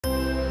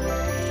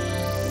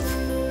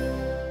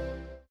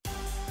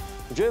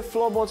我觉得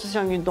floorball 这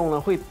项运动呢，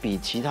会比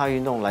其他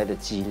运动来的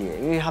激烈，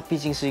因为它毕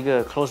竟是一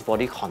个 close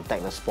body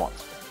contact 的 sport。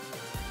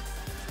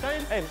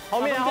哎，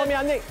后面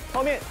安静，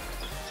后面。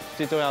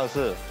最重要的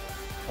是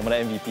我们的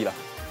MVP 了，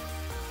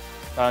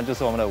当然就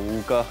是我们的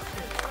吴哥。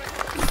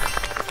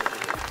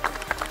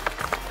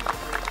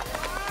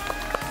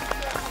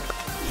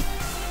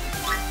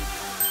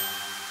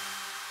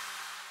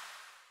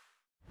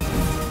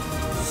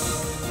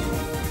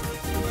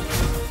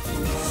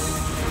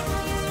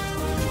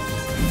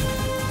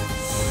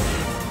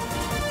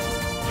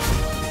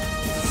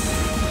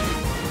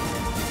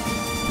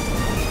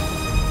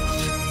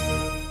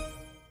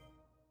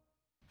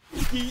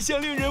 一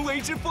项令人为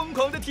之疯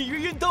狂的体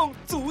育运动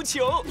——足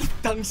球。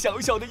当小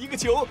小的一个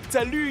球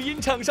在绿茵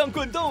场上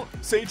滚动，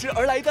随之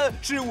而来的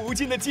是无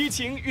尽的激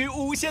情与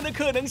无限的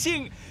可能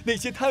性。那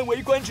些叹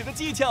为观止的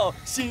技巧、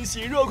欣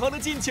喜若狂的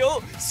进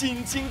球、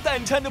心惊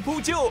胆颤的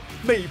扑救，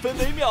每分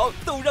每秒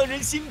都让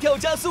人心跳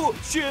加速、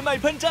血脉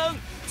喷张。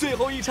最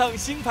后一场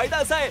星牌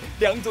大赛，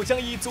两组将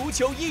以足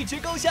球一决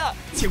高下，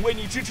请为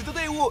你支持的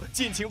队伍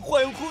尽情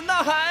欢呼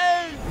呐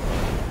喊！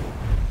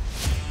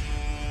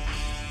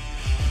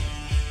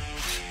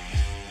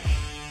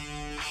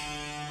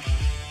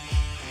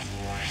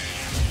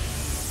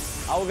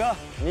 好，五哥，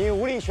你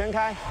武力全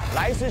开，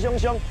来势汹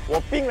汹，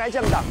我兵来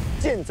将挡，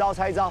见招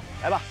拆招，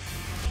来吧！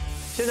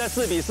现在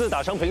4比4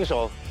打成平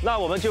手，那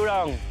我们就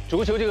让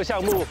足球这个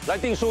项目来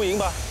定输赢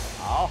吧。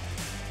好。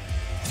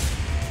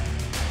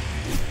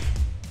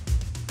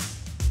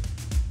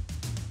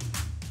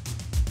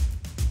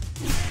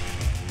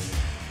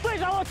队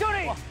长，我救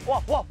你！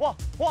哇！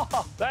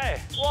来，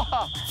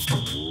哇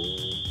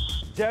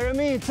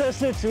Jeremy， 这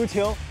是足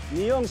球，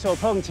你用手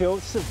碰球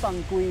是犯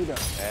规的。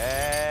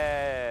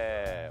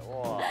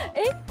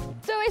哎，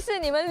这位是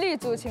你们绿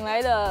组请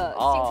来的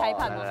新裁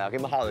判吗？来，给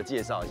你们好好的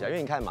介绍一下，因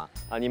为你看嘛，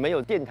你们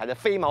有电台的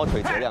飞毛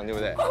腿质量，对不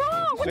对？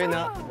所以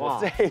呢，我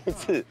这一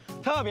次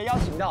特别邀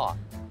请到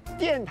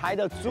电台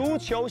的足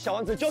球小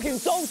王子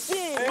Joking 周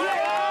记。有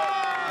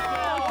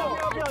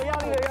压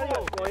力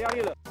了，我压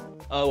力了。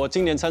我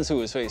今年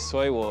35岁，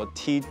所以我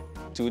踢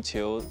足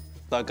球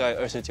大概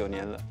29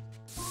年了。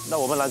那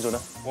我们男组呢？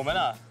我们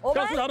啊，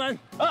告诉他们，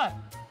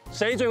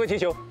谁最会踢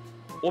球？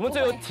我们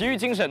最有体育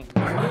精神。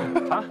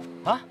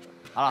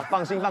好了，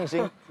放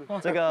心，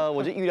这个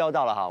我就预料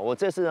到了哈。我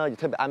这次呢也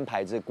特别安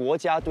排这国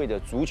家队的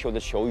足球的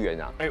球员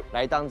啊，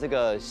来当这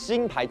个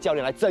新牌教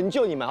练来拯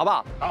救你们，好不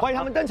好？欢迎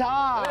他们登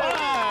场。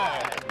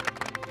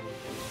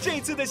这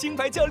次的新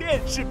牌教练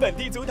是本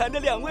地足坛的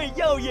2位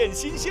耀眼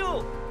新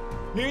秀。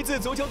女子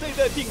足球队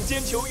的顶尖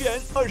球员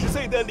，20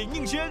岁的林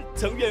映轩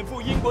曾远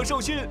赴英国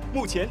受训，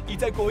目前已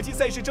在国际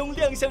赛事中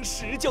亮相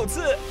19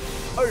次。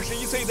21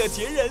岁的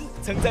杰仁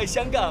曾在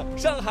香港、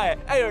上海、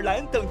爱尔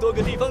兰等多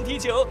个地方踢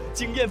球，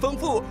经验丰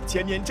富。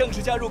前年正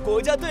式加入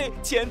国家队，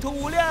前途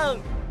无量。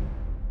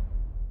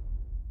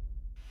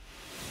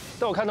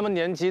但我看他们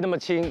年纪那么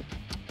轻，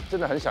真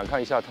的很想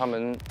看一下他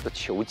们的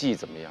球技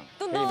怎么样，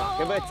可以吗？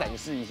可不可以展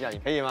示一下？你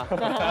可以吗？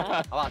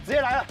好吧，直接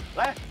来了，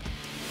来。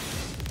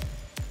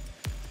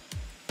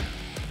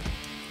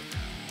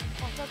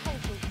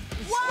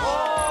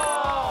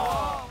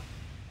 哇！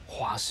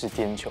花式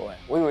颠球，哎，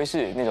我以为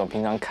是那种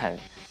平常看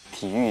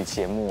体育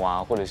节目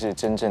啊，或者是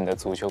真正的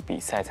足球比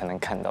赛才能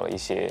看到的一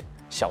些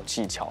小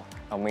技巧，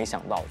然后没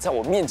想到在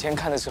我面前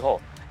看的时候，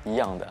一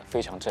样的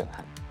非常震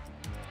撼。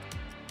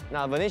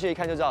那Vanessa一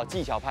看就知道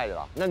技巧派的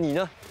啦。那你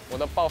呢？我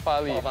的爆发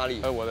力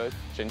和我的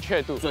准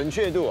确度，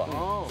啊。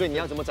所以你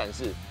要怎么展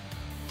示？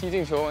踢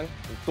进球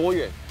多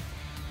远？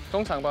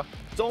中场吧。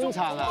中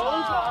场啊。中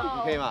场，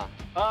你可以吗？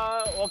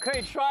我可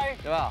以 try，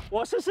 对吧？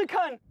我试试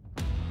看。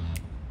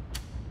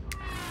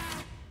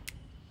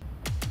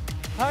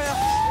哎呀，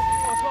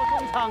我说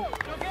中场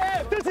 ，OK，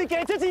 自己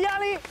给自己压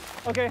力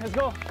 ，OK，let's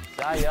go，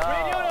 加油！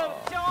最牛的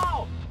骄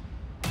傲，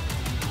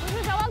我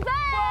是小王子，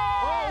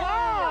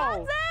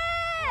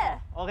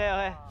哇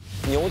 ，OK，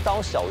 牛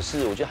刀小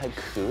试，我觉得还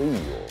可以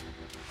哦，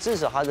至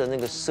少他的那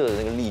个射的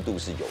那个力度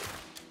是有的。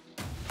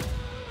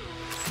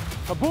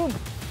Boom！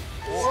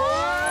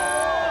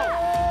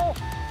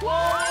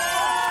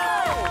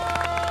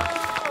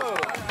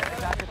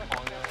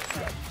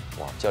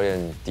 哇，教练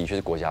的确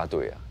是国家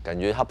队啊，感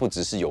觉他不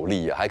只是有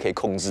力啊，还可以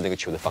控制那个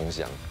球的方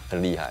向，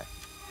很厉害。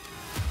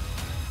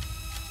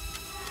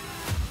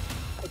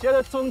我觉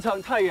得中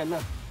场太远了。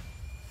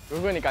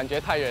如果你感觉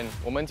太远，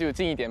我们就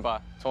近一点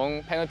吧，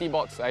从 penalty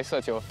box 来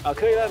射球。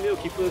可以了，没有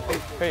keeper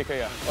可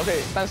以啊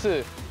 ，OK， 但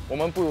是我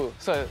们不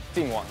射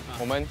进网，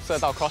我们射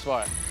到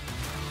crossbar。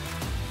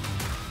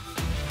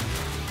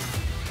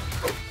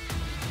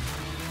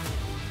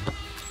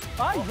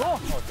 哎呦，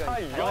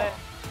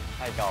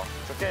太高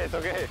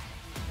 ，OK，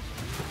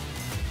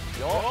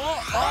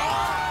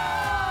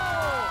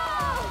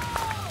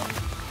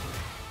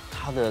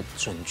 他的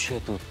准确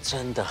度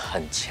真的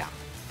很强，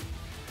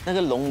那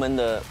个龙门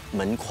的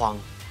门框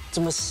这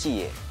么细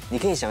耶，你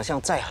可以想象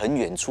在很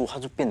远处它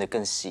就变得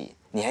更细，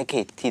你还可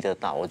以踢得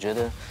到，我觉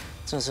得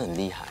真的是很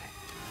厉害。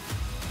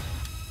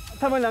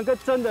他们2个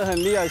真的很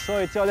厉害，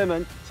所以教练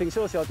们，请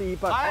缩小第一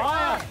半。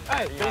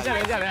哎，等一下，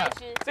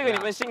这个你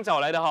们新找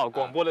来的哈，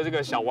广播的这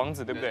个小王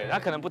子，对不对？他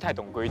可能不太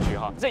懂规矩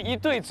哈。这一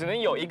队只能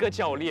有一个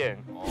教练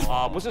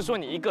啊，不是说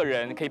你一个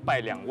人可以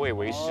拜2位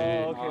为师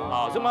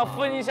啊，所以我们要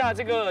分一下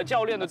这个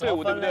教练的队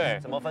伍，对不对？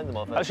怎么分？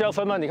还需要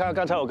分吗？你看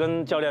刚才我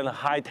跟教练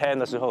high 10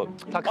的时候，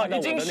他看到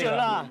我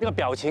的那个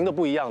表情都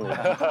不一样的。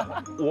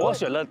我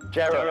选了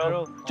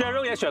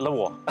Gerald 也选了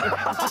我。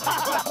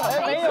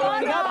没有，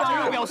你看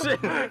表表示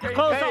可以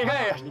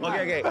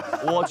OK。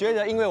我觉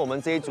得，因为我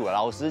们这一组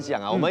老实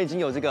讲啊，我们已经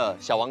有这个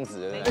小王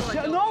子了。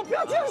No， 不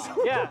要这样说。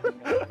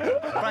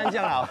不然这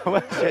样啊，我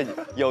们选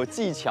有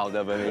技巧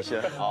的文明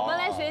生。我们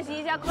来学习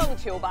一下控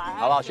球吧。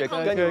好不好？学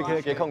控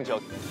球。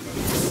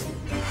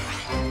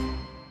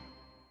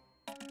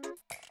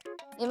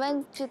你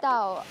们知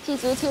道踢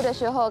足球的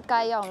时候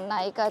该用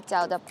哪一个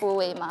脚的部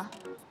位吗？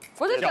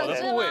不是整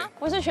只吗？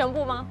不是全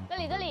部吗？这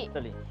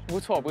里。不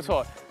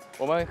错，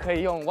我们可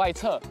以用外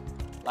侧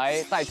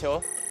来带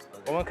球，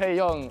我们可以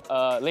用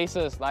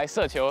laces 来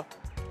射球，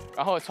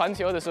然后传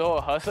球的时候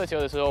和射球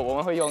的时候我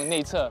们会用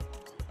内侧，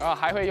然后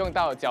还会用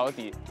到脚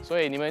底，所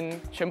以你们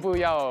全部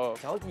要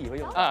脚底也会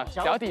用啊，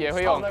脚底也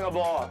会用那个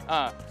波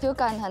啊。球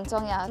感很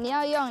重要，你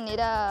要用你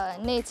的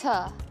内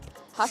侧，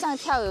好像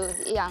跳舞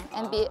一样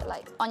 ，and be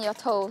like on your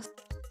toes。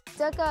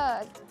这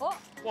个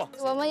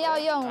我们要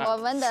用我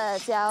们的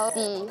脚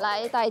底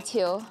来带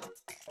球，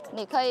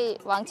你可以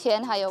往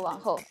前还有往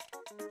后。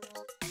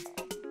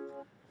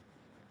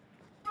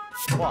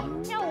哇，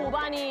跳舞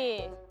吧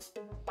你！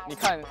你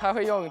看他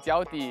会用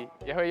脚底，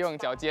也会用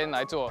脚尖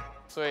来做，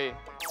所以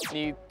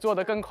你做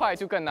得更快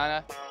就更难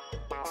了。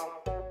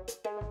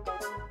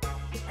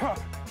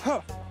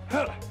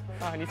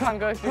啊，你唱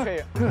歌就可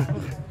以。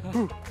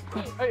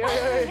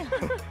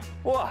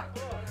哇！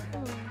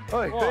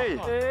可以。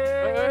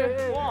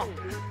哇！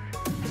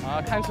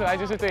啊，看出来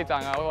就是队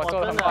长啊！我做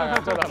得很棒啊，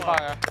做得很棒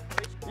啊！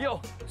右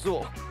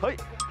左嘿，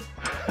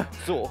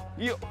左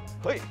右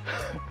嘿，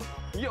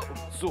右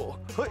左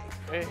嘿。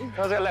哎，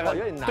那这两个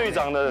队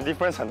长的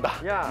difference 很大。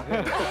呀！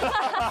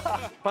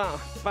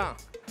棒。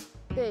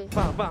对。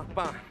棒。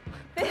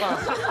很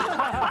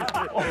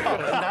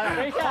难。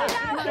等一下，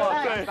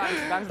对，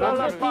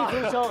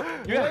踢足球，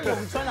袁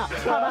咏春啊，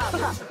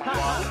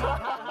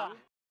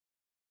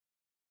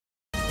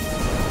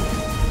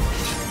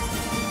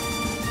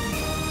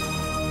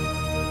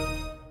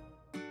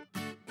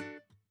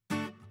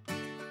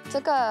这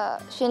个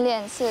训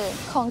练是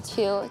控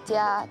球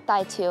加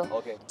带球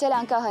 ，OK， 这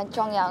2个很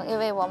重要，因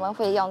为我们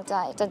会用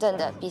在真正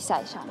的比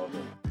赛上。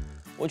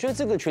我觉得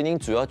这个全龄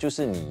主要就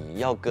是你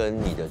要跟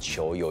你的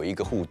球有一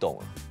个互动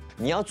啊，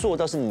你要做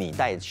到是你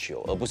带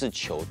球，而不是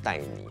球带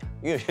你，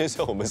因为有些时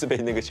候我们是被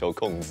那个球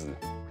控制。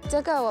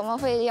这个我们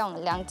会用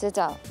2只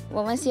脚，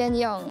我们先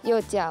用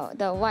右脚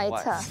的外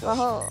侧，然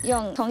后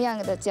用同样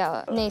的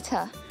脚内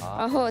侧，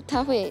然后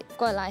他会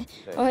过来，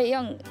我会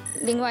用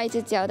另外一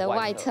只脚的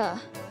外侧。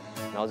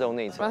然后再用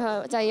内侧，然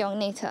后再用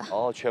内侧。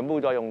哦，全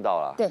部都要用到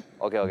了。对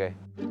 ，OK。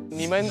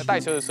你们带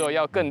球的时候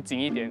要更紧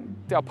一点，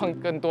要碰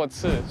更多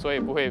次，所以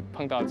不会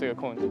碰到这个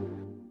空子。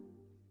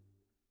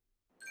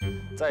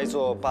在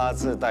做8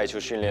字带球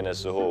训练的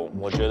时候，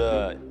我觉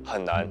得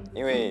很难，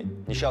因为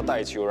你需要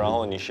带球，然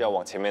后你需要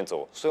往前面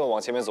走，所以我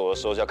往前面走的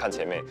时候就要看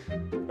前面，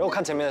然后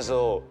看前面的时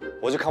候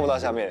我就看不到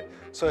下面，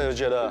所以我就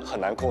觉得很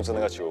难控制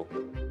那个球。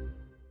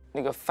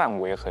那个范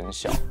围很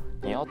小，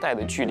你要带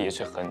的距离也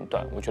是很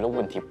短，我觉得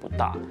问题不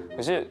大。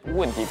可是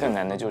问题更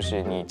难的就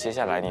是你接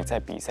下来你在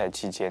比赛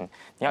期间，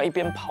你要一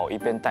边跑一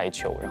边带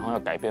球，然后要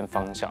改变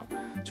方向，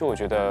就我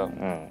觉得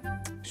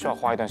需要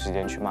花一段时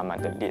间去慢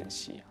慢的练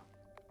习。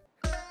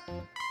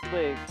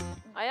对。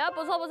哎呀，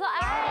不错，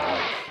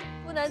哎，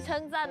不能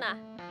称赞呐。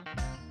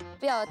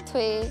不要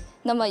推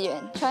那么远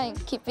 ，try and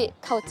keep it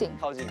靠近。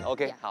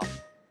 ，OK， 好。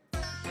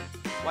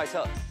外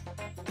侧，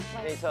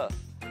内侧。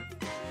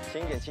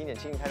轻一点，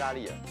太大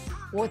力了。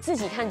我自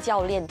己看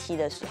教练踢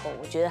的时候，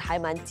我觉得还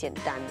蛮简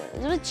单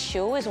的，就是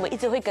球为什么一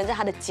直会跟着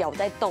他的脚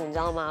在动，你知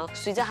道吗？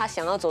随着他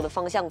想要走的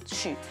方向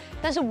去。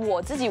但是我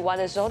自己玩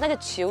的时候，那个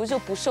球就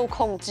不受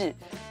控制。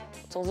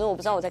总之，我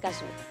不知道我在干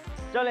什么。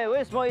教练，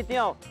为什么一定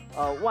要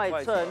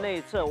外侧、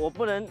内侧？我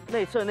不能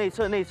内侧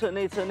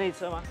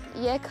吗？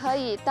也可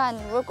以，但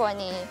如果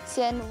你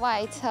先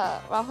外侧，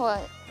然后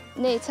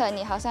内侧，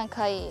你好像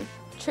可以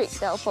trick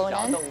的 opponent。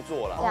小动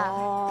作了。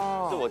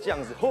哦。是我这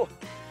样子，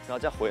然后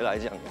再回来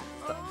这样子。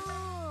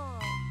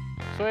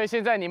所以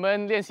现在你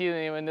们练习了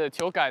你们的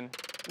球感，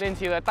练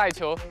习了带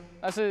球，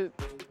但是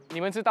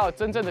你们知道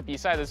真正的比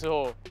赛的时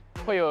候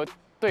会有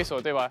对手，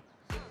对吧？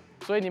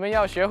所以你们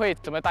要学会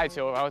怎么带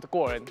球，然后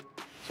过人。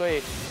所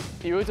以，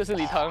比如这是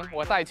李腾，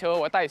我带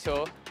球，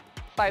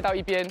带到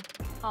一边，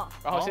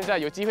然后现在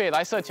有机会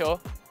来射球，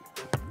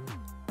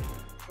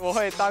我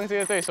会当这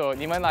个对手，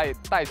你们来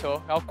带球，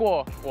然后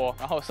过我，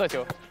然后射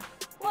球。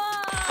哇！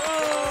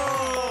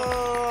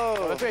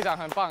我的队长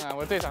很棒啊，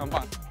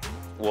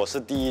我是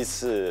第一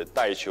次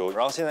带球，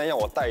然后现在要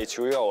我带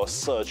球，要我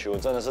射球，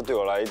真的是对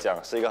我来讲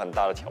是一个很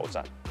大的挑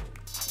战。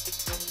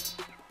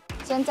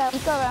现在一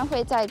个人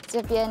会在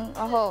这边，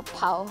然后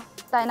跑，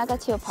带那个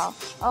球跑，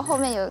然后后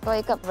面有多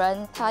一个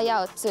人，他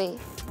要追。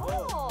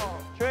哦。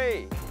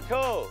3、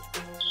2。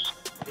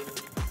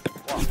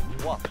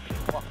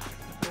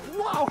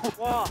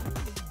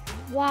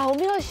哇！我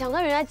没有想到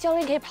原来教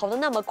练可以跑得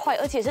那么快，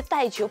而且是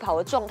带球跑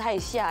的状态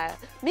下，哎，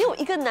没有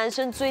一个男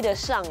生追得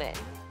上，哎，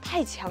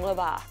太强了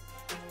吧！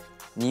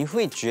你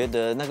会觉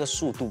得那个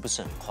速度不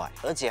是很快，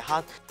而且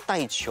他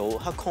带球，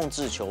他控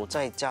制球，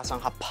再加上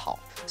他跑，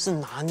是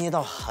拿捏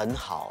到很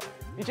好。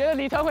你觉得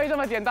李腾会这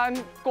么简单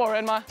过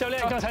人吗？教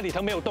练，刚才李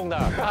腾没有动的。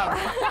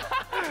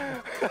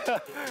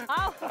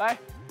好，来，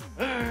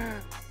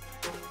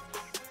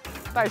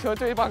带球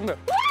最棒的。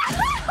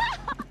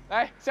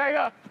来，下一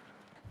个。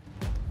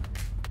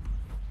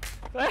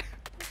来，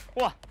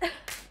哇！哎，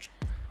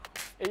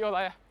又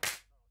来。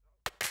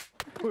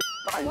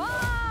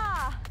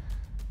哇！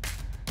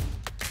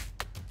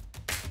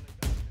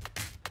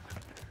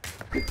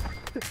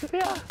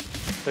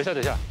等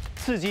一下，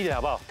刺激一点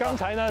好不好？刚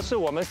才呢是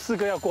我们4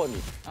个要过你，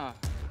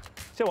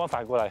现在我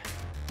反过来，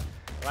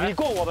你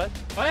过我们，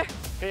来，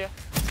可以。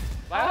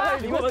来，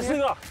你过我们4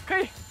个，可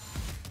以。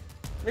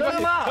真的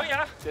吗？可以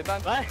啊，简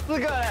单。来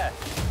，4个哎。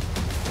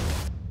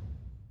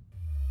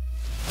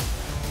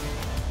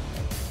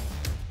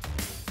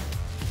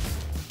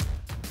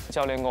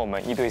教练跟我们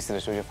1对4的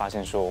时候，就发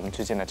现说我们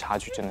之间的差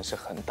距真的是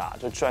很大，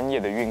就专业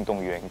的运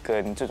动员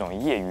跟这种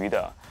业余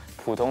的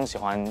普通喜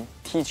欢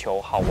踢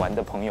球好玩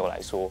的朋友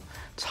来说，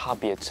差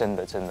别真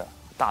的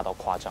大到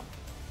夸张。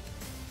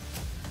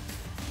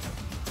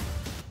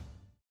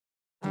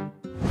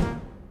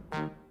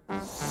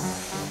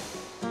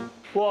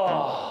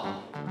哇，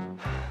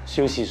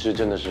休息时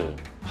真的是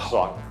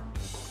爽。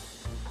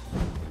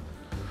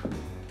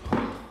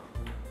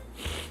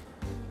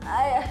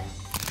哎呀，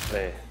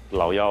对，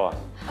老腰啊。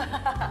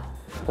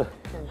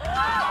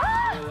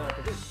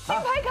金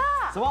牌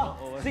卡？什么？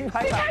金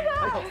牌卡？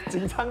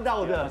紧张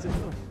到的。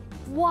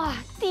哇，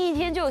第一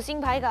天就有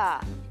新牌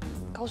卡，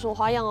搞什么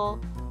花样哦？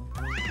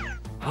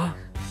啊，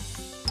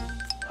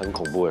很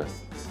恐怖哎。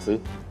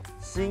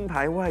新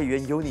牌外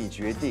援由你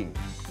决定。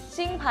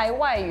新牌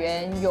外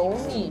援由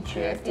你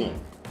决定，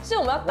是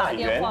我们要打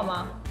电话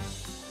吗？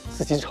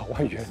自己找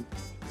外援，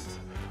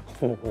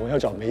我要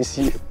找梅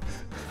西。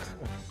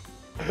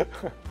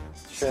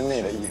圈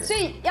内的艺人，所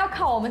以要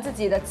靠我们自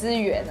己的资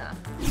源啊。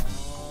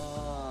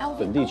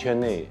本地圈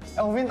内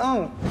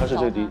Elvin， 他是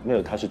最低，没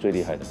有他是最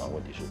厉害的嘛？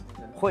问题是，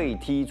会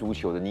踢足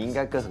球的，你应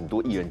该跟很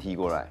多艺人踢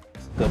过来。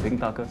葛平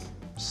大哥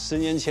，10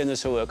年前的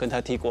时候我有跟他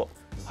踢过，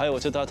还有我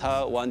知道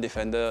他玩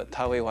defender，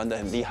 他会玩得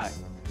很厉害。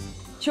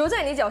球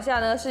在你脚下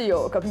呢，是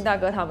有葛平大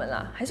哥他们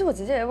啦，还是我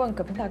直接问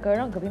葛平大哥，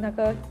让葛平大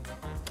哥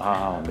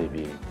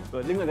？maybe。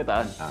另外一个答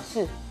案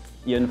是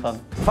严方。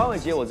方伟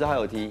杰我知道他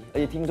有踢，而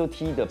且听说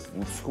踢得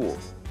不错。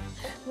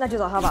那就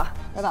找他吧，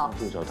来吧。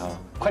就找他，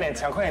快点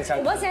抢！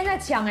我们现在在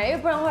抢哎，因为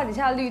不然的话，底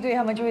下绿队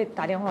他们就会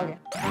打电话给。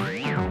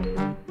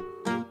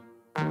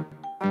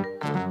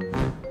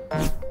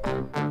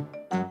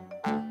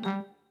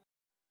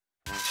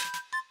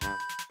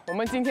我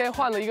们今天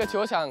换了一个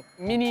球场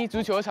，mini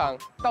足球场，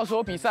到时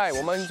候比赛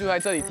我们就在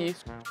这里踢。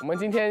我们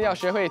今天要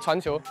学会传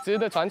球，直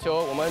的传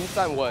球，我们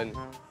站稳，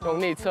用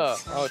内侧，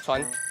然后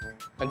传，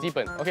很基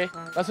本 ，OK。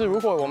但是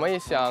如果我们也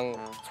想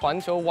传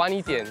球弯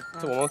一点，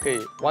就我们可以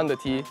弯的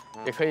踢，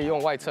也可以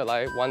用外侧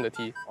来弯的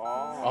踢，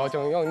然后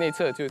就用内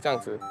侧就这样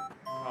子，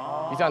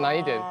比较难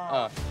一点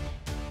啊。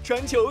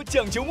传球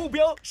讲究目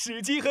标、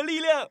时机和力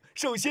量，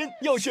首先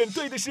要选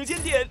对的时间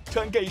点，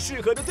传给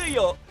适合的队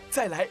友。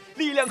再来，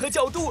力量和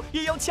角度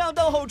也要恰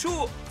到好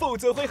处，否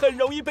则会很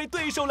容易被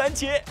对手拦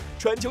截。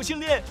传球训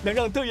练能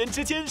让队员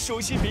之间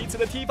熟悉彼此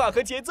的踢法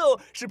和节奏，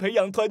是培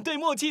养团队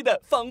默契的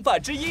方法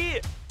之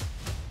一。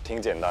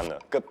挺简单的，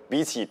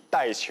比起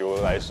带球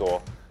来说，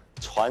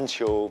传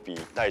球比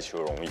带球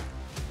容易。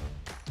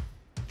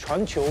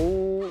传球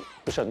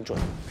不是很准，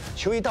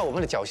球一到我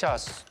们的脚下，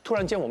突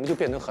然间我们就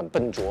变得很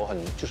笨拙，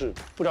就是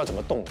不知道怎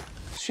么动。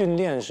训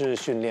练是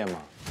训练嘛，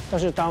但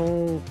是当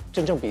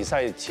真正比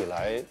赛起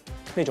来，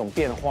那种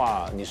变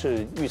化你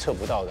是预测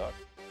不到的。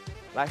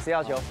来，谁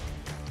要球？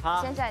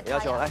他现在要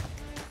球来。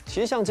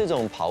其实像这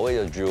种跑位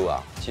的 drill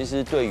啊，其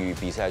实对于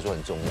比赛来说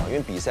很重要，因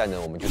为比赛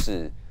呢，我们就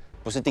是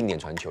不是定点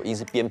传球，一定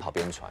是边跑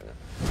边传的，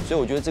所以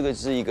我觉得这个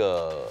是一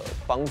个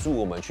帮助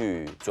我们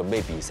去准备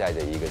比赛的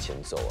一个前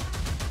奏啊。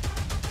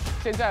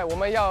现在我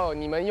们要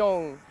你们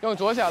用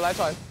左脚来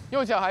传，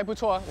右脚还不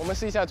错啊，我们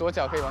试一下左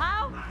脚可以吗？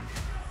好。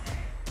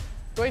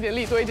多一点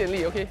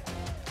力 ，OK。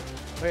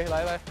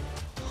来。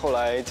后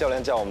来教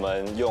练叫我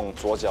们用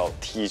左脚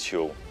踢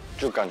球，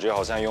就感觉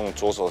好像用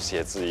左手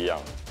写字一样，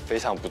非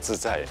常不自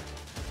在，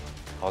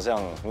好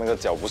像那个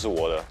脚不是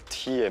我的，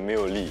踢也没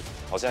有力，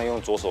好像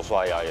用左手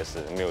刷牙也是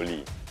没有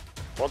力。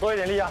我多一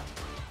点力啊！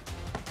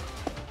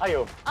哎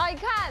呦！你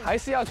看，还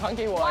是要传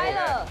给我。歪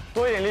了。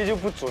多一点力就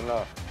不准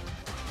了。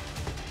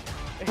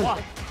哇！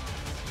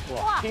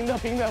平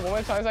的，我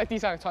们传在地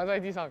上。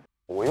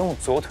我用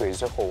左腿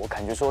之后，我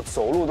感觉说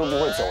走路都不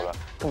会走了，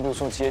更不用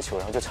说接球，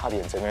然后就差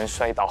点整个人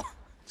摔倒，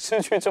失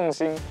去重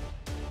心。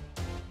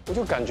我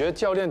就感觉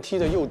教练踢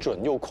得又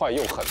准又快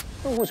又狠。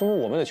那为什么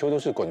我们的球都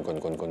是滚？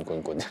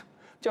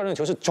教练的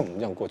球是这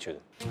样过去的。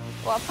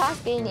我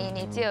pass 给你，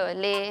你就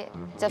立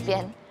这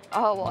边，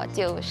然后我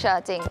就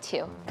射进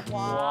球。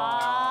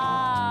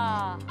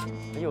哇，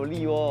很有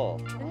力哦，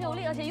很有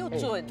力，而且又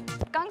准。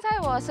刚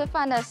才我示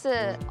范的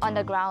是 on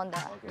the ground 的，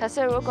可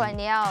是如果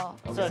你要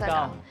射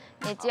高，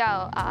你就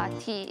要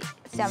踢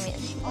下面。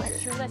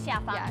球的下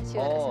方。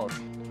球的下面。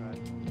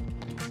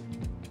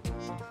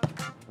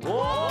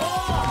哇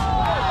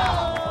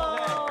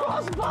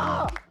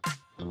 ！crossbar。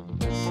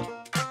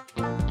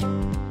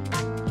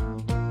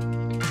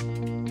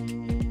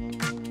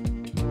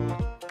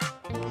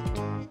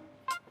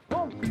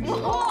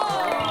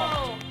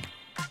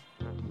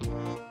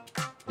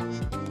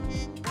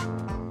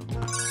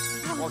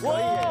可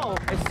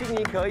以，悉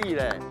尼可以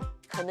嘞。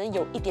可能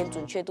有一点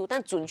准确度，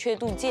但准确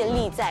度建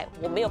立在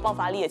我没有爆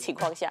发力的情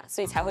况下，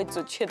所以才会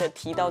准确的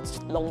踢到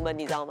龙门，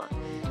你知道吗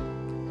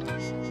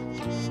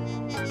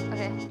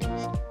 ？OK，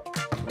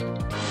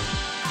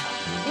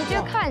 你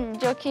就看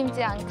Joakim 这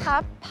样，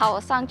他跑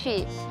上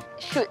去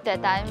shoot 的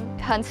time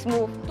很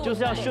smooth， 就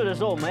是要 shoot 的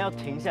时候，我们要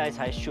停下来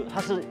才 shoot， 他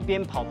是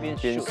边跑边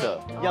shoot，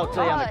 要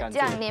这样的感觉。这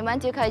样你们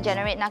就可以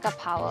generate 那个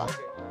power。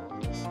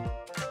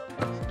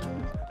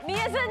你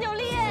也是很有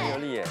力耶！很有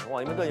力耶！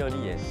哇，你们都很有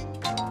力耶！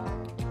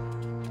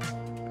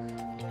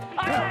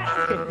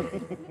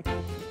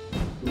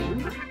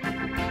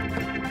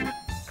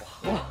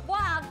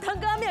哇，腾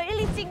哥没有一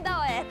粒进到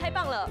哎，太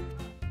棒了！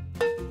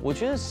我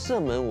觉得射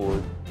门我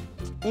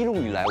一路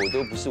以来我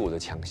都不是我的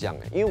强项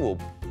哎，因为我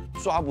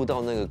抓不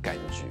到那个感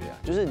觉啊，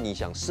就是你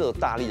想射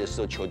大力的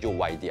时候球就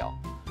歪掉，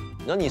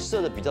然后你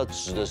射的比较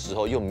直的时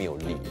候又没有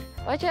力。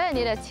我觉得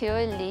你的球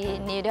离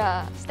你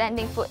的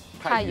standing foot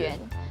太远，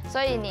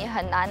所以你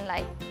很难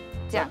来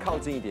这样靠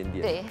近一点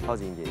点，对，靠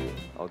近一点点。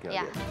OK。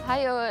呀，还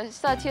有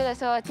射球的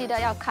时候记得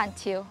要看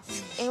球，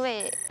因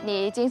为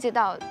你已经知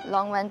道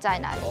龙门在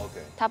哪里，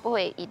它不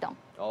会移动。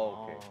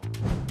OK。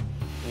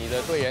你的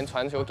队员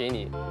传球给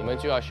你，你们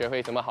就要学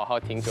会怎么好好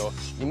停球。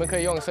你们可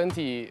以用身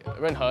体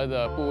任何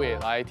的部位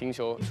来停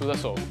球，除了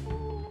手。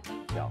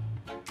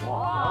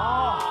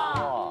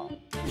哇！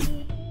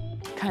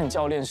看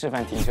教练示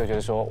范停球，就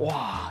是说，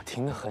哇，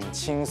停得很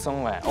轻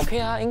松哎。OK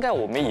啊，应该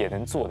我们也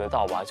能做得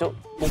到吧？就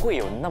不会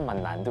有那么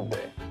难，对不对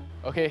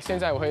 ？OK， 现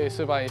在我会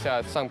示范一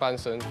下上半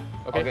身。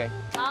OK。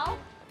好。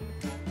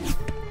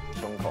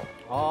胸口。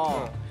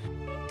哦。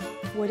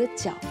我的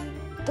脚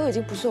都已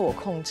经不受我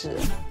控制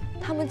了，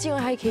他们竟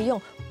然还可以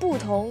用不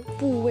同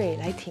部位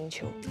来停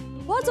球，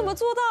我要怎么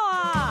做到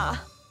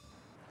啊？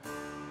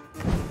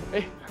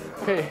哎，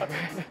可以。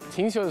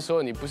停球的时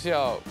候，你不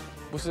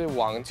是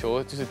往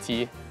球就是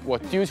踢，我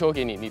丢球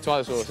给你，你抓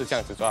的时候是这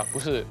样子抓，不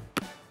是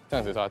这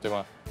样子抓，对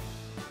吗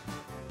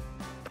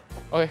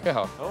 ？OK， 更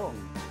好。哦。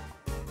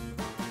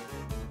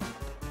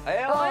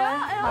哎呦，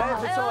哎，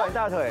不错哎，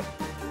大腿。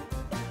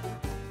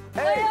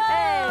哎，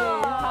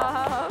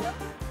好。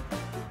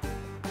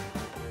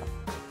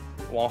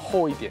往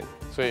后一点，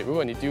所以如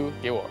果你丢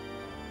给我，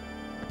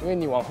因为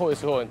你往后的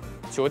时候，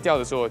球掉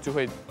的时候就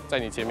会在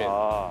你前面。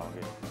啊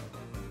 ，OK。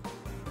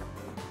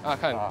啊，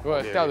看，如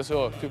果掉的时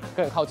候就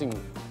更靠近你。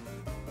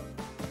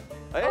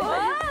哎，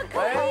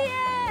可以耶！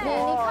你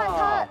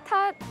看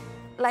他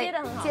来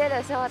接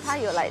的时候，他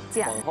有来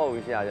这样，往后一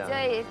下这样，所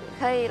以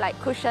可以来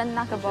cushion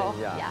那个 ball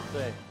呀。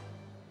对。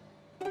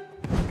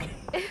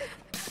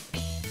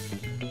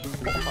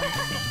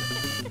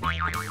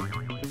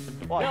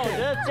哇，我觉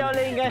得教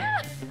练应该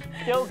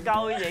丢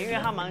高一点，因为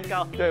他蛮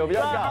高。对，我比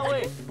较高。他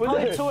会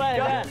出来，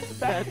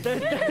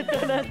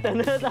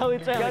等他会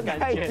这样的感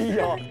觉。太低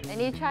哦。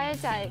你 try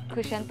再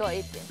cushion 多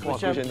一点。哇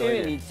cushion 多一点，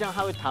因为你这样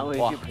他会弹回去。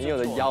哇，很有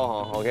的腰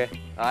哈 ，OK，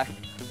 来。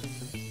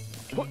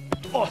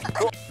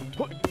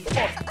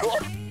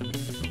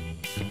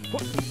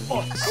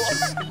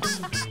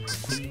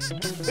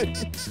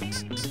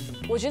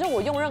我觉得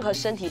我用任何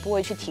身体部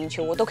位去停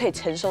球，我都可以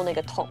承受那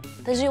个痛。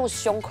但是用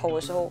胸口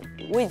的时候，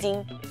我已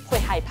经会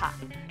害怕，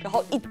然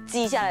后一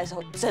击下来的时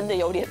候，真的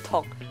有点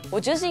痛。我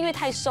觉得是因为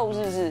太瘦，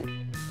是不是？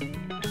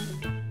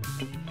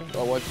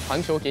我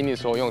传球给你的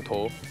时候用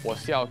头，我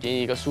是要给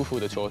你一个舒服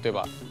的球，对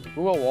吧？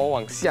如果我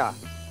往下，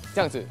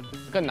这样子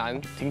更难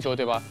停球，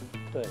对吧？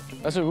对。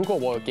但是如果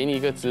我给你一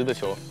个直的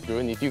球，比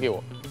如你丢给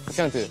我，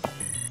这样子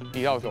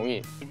比较容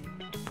易。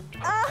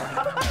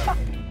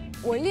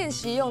我练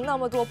习用那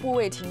么多部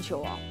位停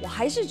球啊，我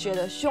还是觉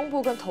得胸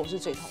部跟头是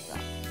最痛的。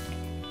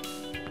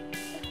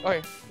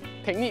OK，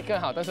 挺力更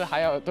好，但是还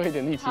要多一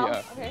点力气啊。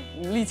OK，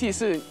 力气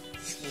是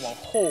往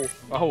后，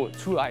然后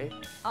出来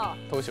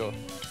投球。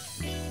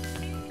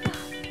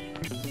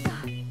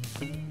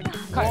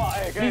看，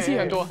力气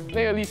很多，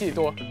那个力气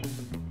多。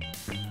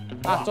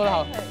啊，做得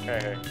好。可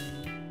以。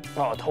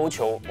哦，投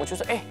球，我觉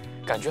得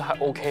感觉还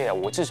OK 啊，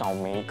我至少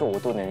每一个我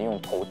都能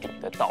用头顶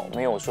得到，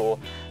没有说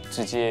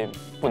直接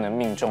不能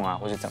命中啊，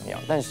或是怎么样。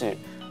但是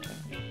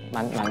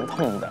蛮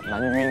痛的，蛮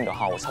晕的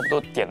哈。我差不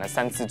多点了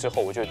3次之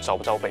后，我就找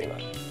不着北了。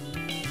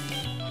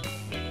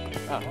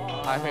啊，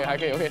还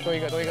可以 ，OK， 多一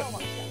个。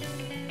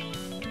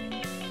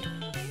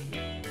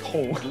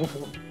痛。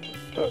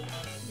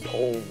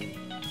哦，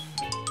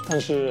但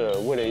是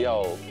为了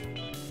要，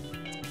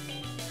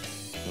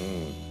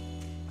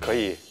可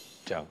以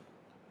这样，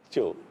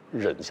就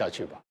忍下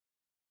去吧。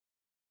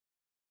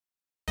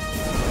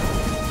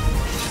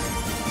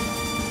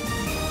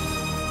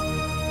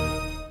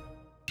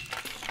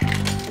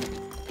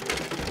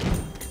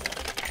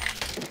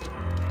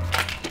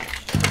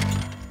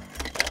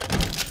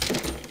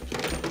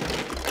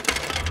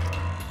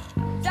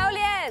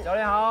教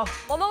练好，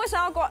我们为什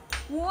么要过？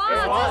哇，这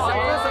是什么？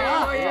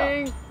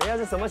等一下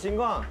是什么情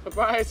况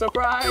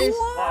 ？Surprise！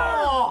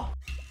 哇！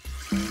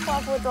话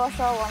不多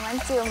说，我们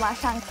就马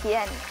上体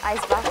验 ice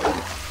bath。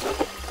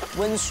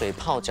温水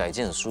泡脚已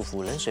经很舒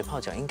服，冷水泡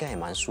脚应该也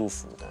蛮舒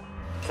服的。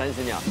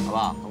30秒，好不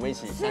好？我们一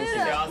起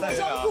30秒，30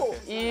秒。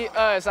1、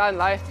2、3，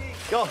来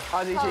 ，Go，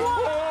 趴进去。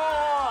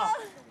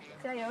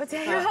加油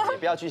加油！你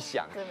不要去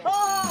想。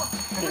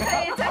你可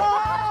以再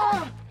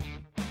加。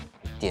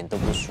一点都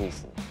不舒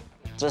服。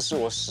这是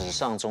我史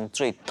上中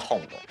最痛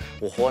的，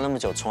我活那么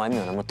久从来没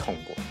有那么痛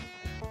过。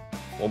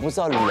我不知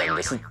道冷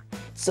的是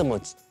这么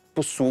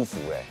不舒服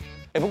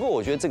哎，不过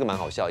我觉得这个蛮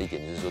好笑的一点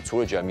就是说，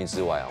除了绝命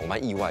之外啊，我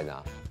蛮意外的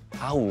啊，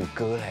阿五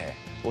哥嘞，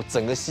我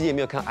整个系列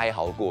没有看哀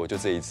嚎过，就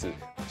这一次，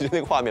我觉得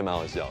那个画面蛮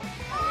好笑。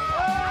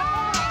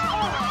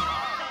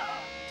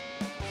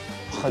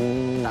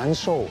很难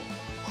受，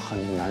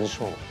很难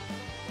受。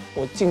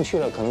我进去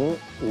了，可能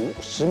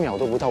10秒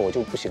都不到，我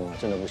就不行了，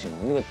真的不行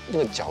了。那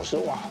个脚是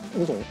哇，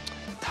那种。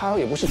它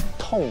也不是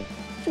痛，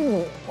就那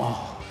种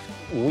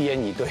无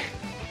言以对。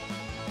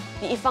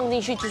你一放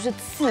进去就是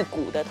刺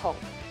骨的痛，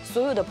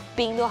所有的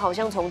冰都好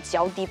像从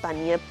脚底把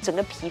你的整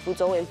个皮肤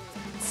周围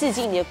刺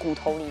进你的骨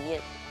头里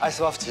面。ice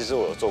bath 其实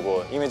我有做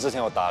过，因为之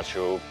前我打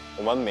球，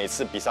我们每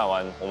次比赛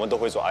完，我们都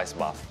会做 ice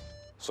bath，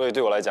 所以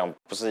对我来讲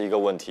不是一个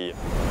问题。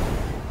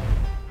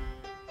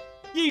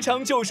一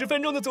场90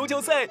分钟的足球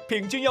赛，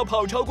平均要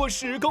跑超过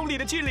10公里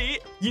的距离，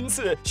因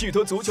此许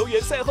多足球员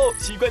赛后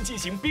习惯进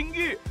行冰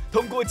浴，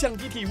通过降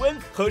低体温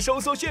和收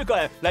缩血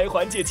管来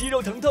缓解肌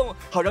肉疼痛，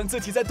好让自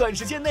己在短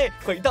时间内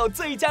回到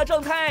最佳状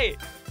态。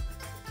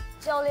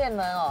教练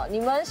们哦，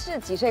你们是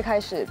几岁开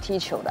始踢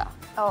球的？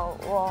哦，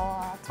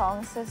我从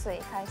4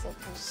岁开始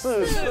踢。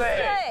4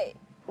岁。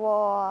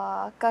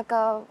我哥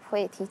哥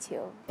会踢球，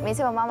每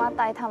次我妈妈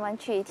带他们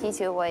去踢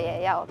球，我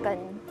也要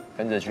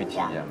跟着去踢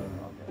这样。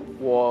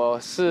我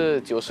是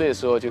9岁的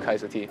时候就开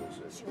始踢，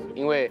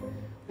因为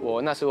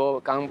我那时候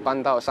刚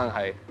搬到上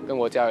海，跟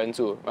我家人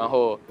住，然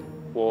后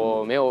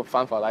我没有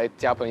办法来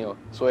交朋友，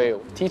所以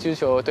踢足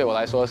球对我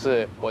来说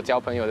是我交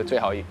朋友的最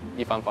好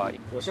一方法。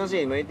我相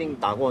信你们一定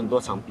打过很多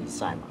场比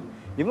赛嘛，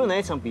有没有哪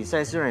一场比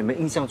赛是让你们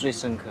印象最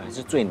深刻，还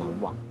是最难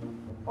忘？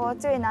我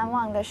最难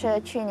忘的是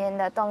去年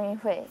的冬运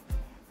会。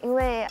因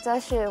为这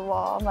是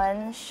我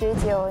们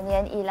19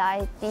年以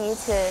来第一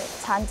次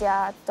参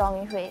加冬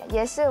运会，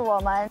也是我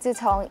们自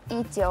从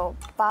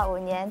1985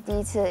年第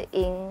一次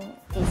赢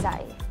比赛。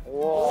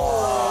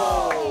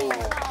哇，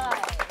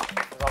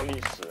老历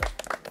史。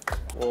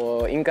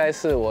我应该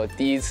是我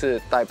第一次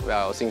代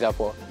表新加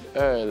坡。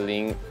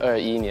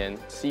2021年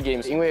SEA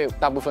Games， 因为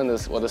大部分的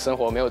我的生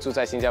活没有住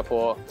在新加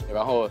坡，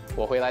然后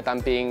我回来当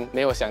兵，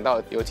没有想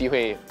到有机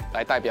会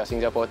来代表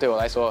新加坡，对我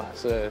来说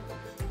是。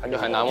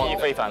很难忘，意义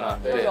非凡啊！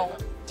对，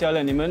教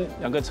练，你们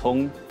2个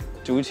从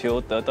足球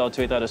得到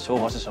最大的收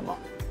获是什么？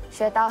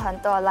学到很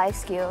多 life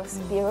skills，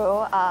 比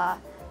如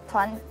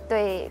团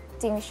队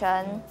精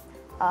神，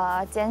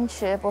坚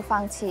持不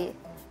放弃，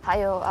还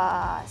有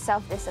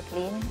self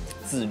discipline，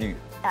 自律。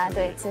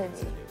对，自律。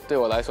对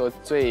我来说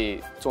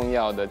最重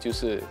要的就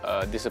是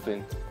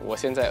discipline。我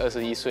现在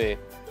21岁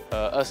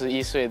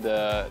，21岁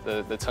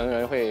的成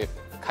人会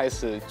开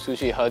始出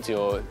去喝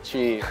酒、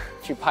去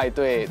派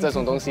对这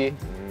种东西。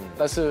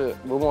但是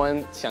如果我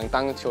们想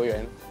当球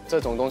员，这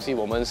种东西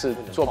我们是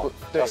做不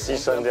对，要牺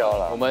牲掉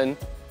了。我们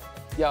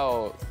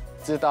要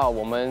知道，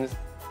我们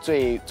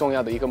最重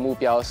要的一个目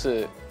标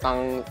是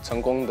当成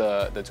功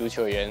的足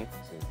球员。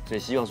所以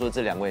希望说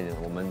这2位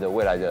我们的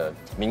未来的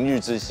明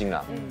日之星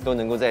啊，都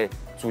能够在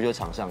足球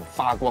场上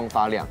发光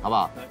发亮，好不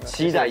好？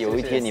期待有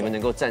一天你们能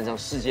够站上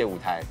世界舞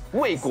台，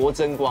为国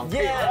争光。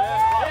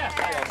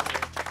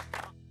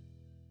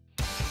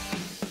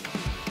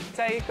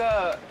在一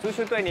个足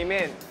球队里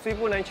面，最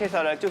不能缺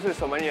少的就是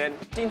守门员。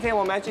今天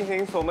我们要进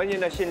行守门员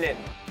的训练。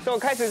在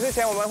开始之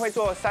前，我们会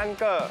做3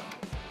个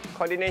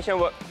coordination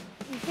work。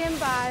你先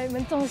把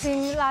门重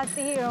心拉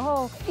低，然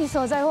后一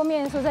手在后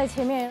面，一手在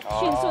前面，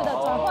迅速的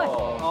转换。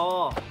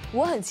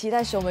我很期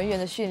待守门员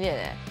的训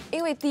练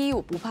因为第一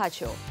我不怕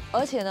球，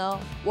而且呢，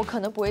我可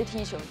能不会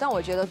踢球，但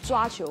我觉得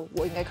抓球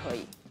我应该可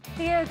以。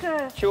第2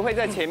个球会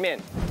在前面，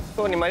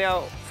所以你们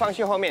要放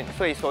去后面，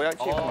所以手要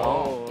去。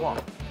哇。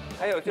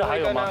还有最后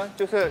一个呢，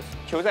就是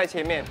球在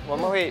前面，我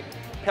们会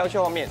飘去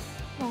后面，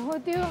往后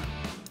丢。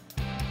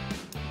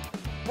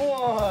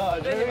哇，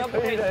这你们不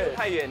可以丢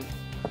太远，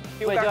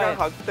丢刚刚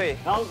好，对。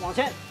然后往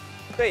前，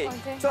对，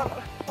抓到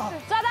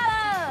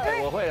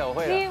了。我会了，我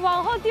会了。你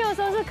往后丢的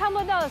时候是看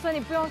不到的，所以你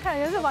不用看；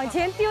就是往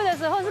前丢的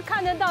时候是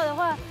看得到的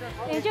话，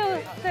你就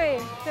对，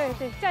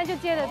这样就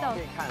接得到。可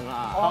以看啦。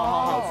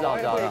好，知道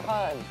了。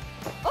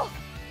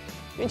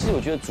因为其实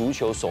我觉得足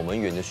球守门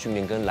员的训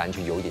练跟篮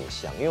球有一点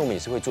像，因为我们也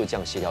是会做这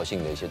样协调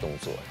性的一些动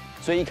作，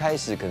所以一开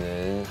始可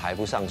能还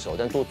不上手，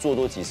但做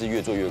多几次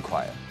越做越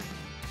快。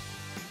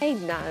太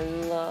难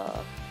了，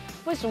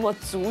为什么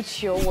足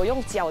球我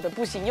用脚的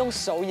不行，用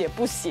手也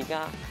不行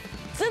啊？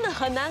真的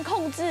很难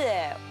控制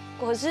哎。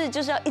可是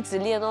就是要一直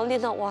练哦，练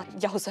到哇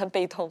腰酸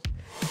背痛。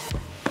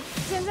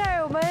现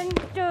在我们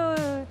就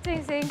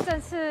进行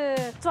正式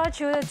抓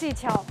球的技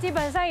巧，基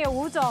本上有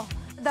5种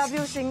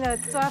W 型的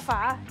抓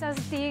法，这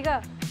是第一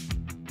个。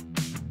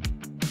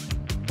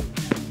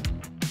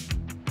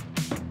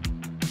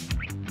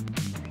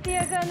第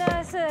二个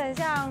呢是很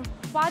像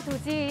挖土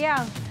机一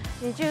样，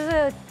你就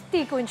是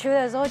地滚球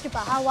的时候就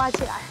把它挖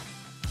起来。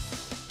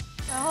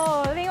然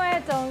后另外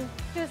一种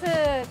就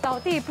是倒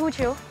地扑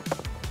球，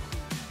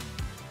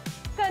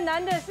更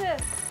难的是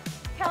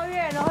跳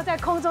跃，然后在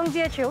空中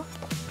接球。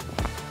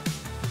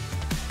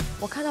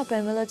我看到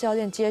本门的教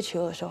练接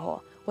球的时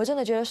候，我真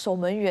的觉得守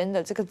门员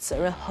的这个责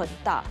任很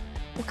大。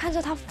我看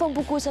着他奋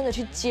不顾身的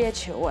去接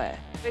球，哎。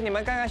所以你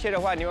们刚刚学的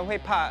话，你们会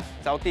怕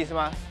着地是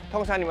吗？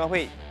通常你们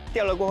会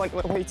掉了过后，你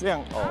们会这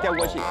样掉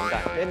过去，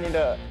连你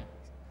的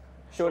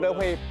手都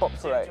会爆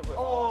出来。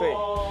对，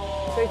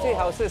所以最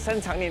好是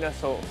伸长你的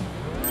手，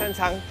伸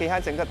长给它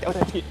整个掉下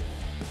去。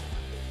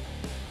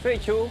所以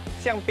球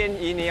向边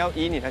移，你要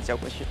移你的脚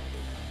过去，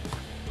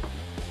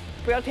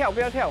不要跳，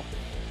不要跳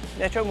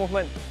 ，natural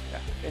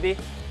movement。Ready？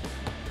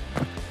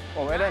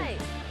 我们认。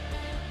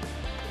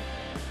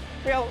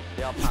不要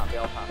怕，不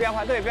要怕，不要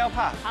怕，对，不要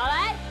怕。好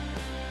来。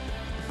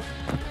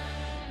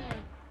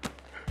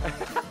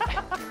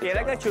给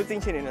那个球进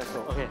去你的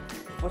手 ，OK，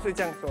 不是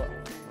这样说。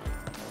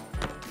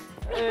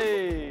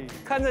哎，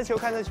看着球，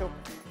看着球。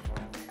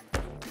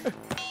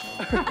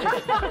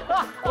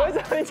为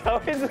什么你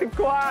脚一直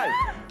关？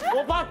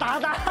我怕打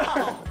到。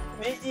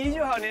你移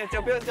就好，你的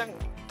脚不要这样。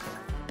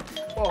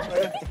哦。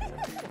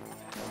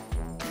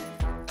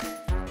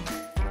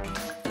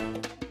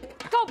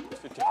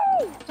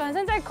转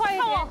身再快一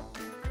点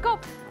 ，Go！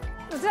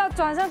 我知道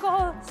转身过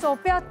后手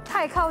不要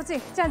太靠近，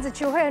这样子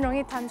球会很容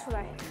易弹出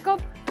来。Go！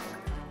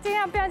 尽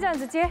量不要这样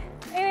子接，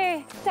因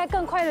为再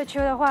更快的球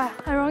的话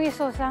很容易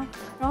受伤，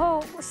然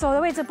后手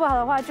的位置不好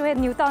的话就会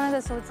扭到那个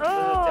手指。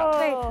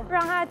对，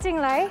让它进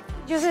来，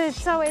就是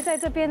稍微在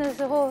这边的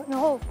时候，然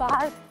后把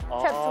它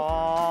trap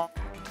住。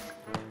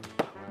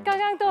刚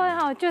刚都很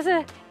好，就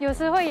是有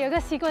时会有一个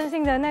习惯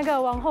性的那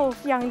个往后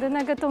仰的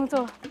那个动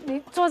作。你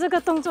做这个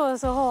动作的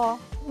时候哦，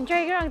你就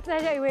会让大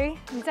家以为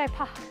你在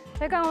怕。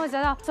所以刚刚我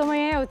讲到守门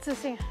员要有自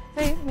信，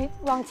所以你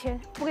往前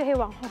不可以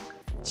往后。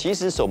其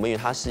实守门员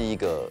他是一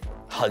个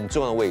很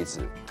重要的位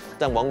置，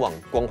但往往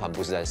光环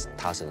不是在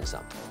他身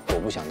上。我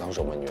不想当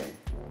守门员，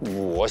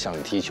我想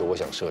踢球，我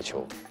想射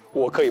球，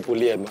我可以不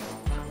练吗？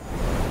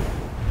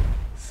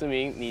思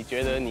明，你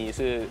觉得你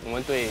是我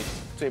们队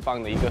最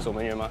棒的一个守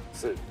门员吗？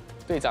是。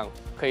队长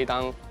可以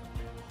当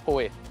后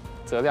卫，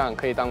泽亮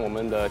可以当我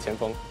们的前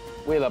锋。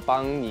为了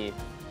帮你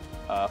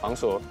防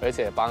守，而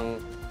且帮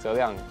泽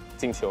亮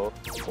进球，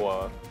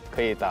我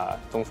可以打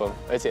中锋，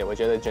而且我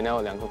觉得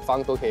Janelle 两个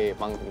方都可以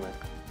帮你们。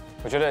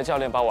我觉得教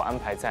练把我安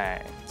排在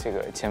这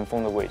个前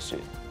锋的位置，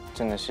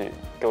真的是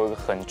给我一个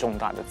很重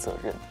大的责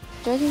任。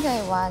Jordan 可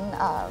以玩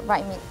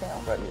right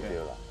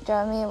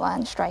midfield。Jeremy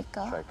玩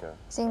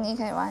striker。Sydney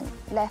可以玩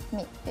left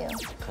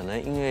midfield。可能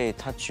因为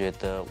他觉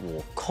得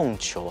我控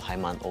球还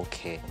蛮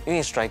OK， 因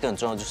为 striker 很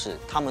重要，就是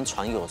他们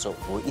传给我之后，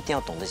我一定要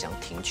懂得怎样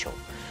停球，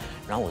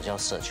然后我就要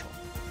射球。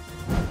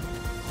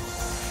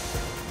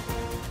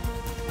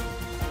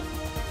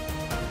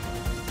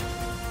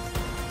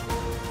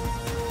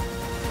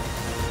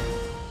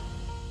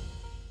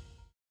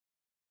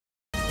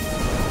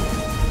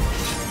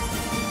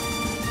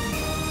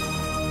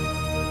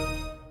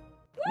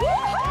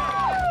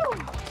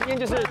今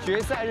天就是决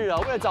赛日啊！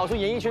为了找出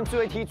演艺圈最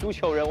会踢足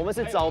球人，我们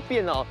是找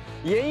遍了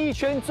演艺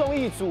圈综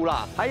艺组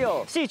啦，还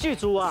有戏剧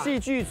组啊，戏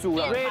剧组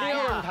啦，电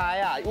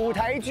台啊，舞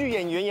台剧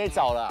演员也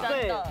找了。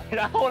对，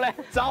然后呢，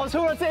找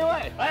出了这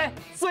位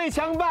最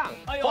强棒，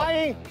欢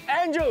迎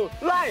Andrew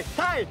赖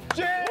泰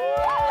君。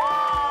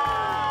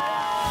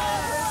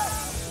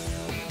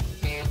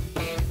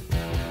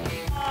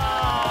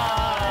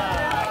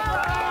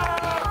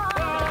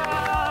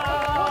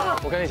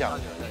我跟你讲，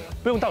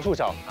不用到处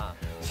找。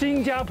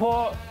新加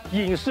坡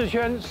影视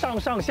圈上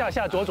上下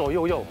下左左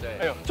右右，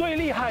哎呦，最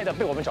厉害的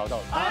被我们找到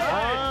了。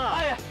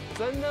哎，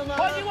真的吗？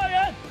欢迎外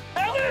援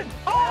Alvin。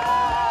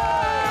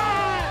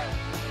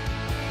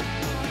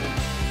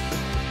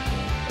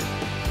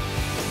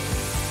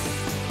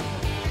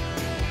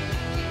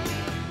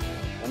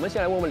我们先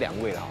来问问两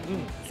位啦，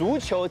足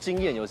球经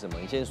验有什么？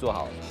你先说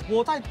好了。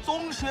我在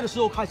中学的时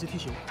候开始踢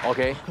球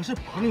 ，OK。可是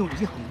朋友已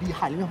经很厉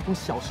害了，因为从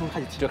小时候开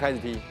始踢，就开始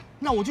踢。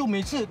那我就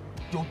每次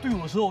有队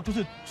伍的时候，就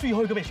是最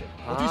后一个被选，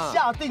我就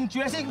下定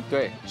决心，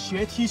对，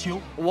学踢球。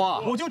哇，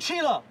我就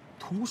去了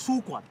图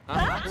书馆，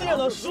借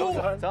了书，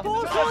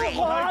图书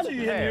馆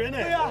剧演员呢？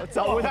对啊，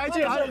找舞台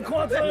剧很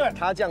夸张哎。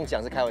他这样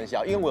讲是开玩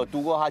笑，因为我有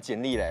读过他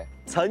简历嘞。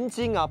曾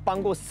经啊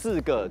帮过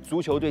4个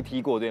足球队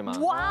踢过，对吗？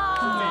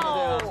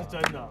哇，是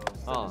真的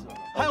啊！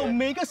还有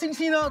每个星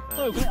期呢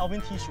都有跟 Alvin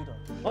踢球的，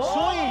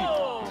所以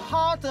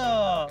他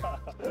的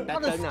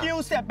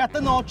skill set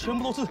pattern 哦，全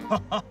部都是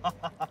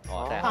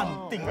判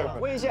定的。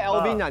问一下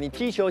Alvin 啊，你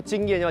踢球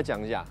经验要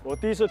讲一下。我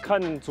第一次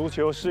看足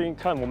球是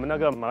看我们那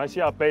个马来西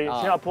亚杯，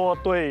新加坡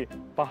对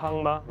巴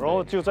夯吗？然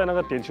后就在那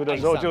个点球的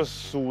时候就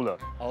输了，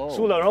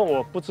然后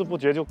我不知不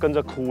觉就跟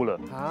着哭了，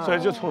所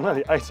以就从那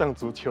里爱上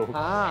足球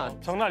啊，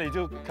从那里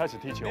就开始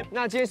踢球。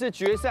那今天是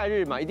决赛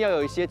日嘛，一定要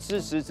有一些支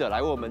持者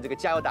来为我们这个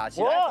加油打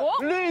气。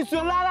绿组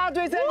啦啦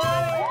队在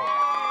哪里？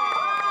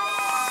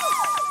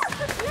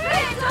绿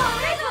组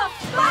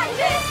冠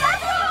军得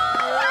主！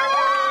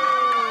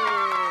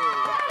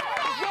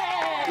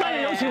那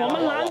也有请我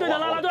们蓝队的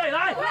啦啦队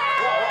来。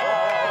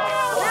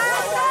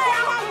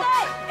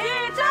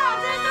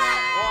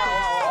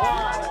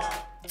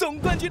 总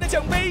冠军的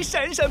奖杯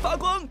闪闪发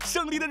光，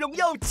胜利的荣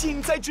耀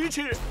近在咫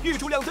尺。预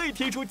祝两队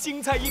踢出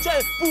精彩一战，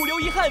不留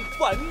遗憾，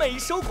完美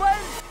收官。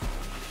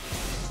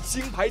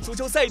星牌足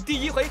球赛第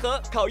1回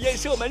合考验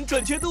射门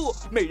准确度，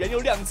每人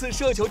有2次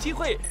射球机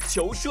会，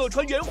球射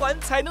穿圆环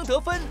才能得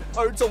分，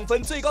而总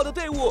分最高的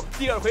队伍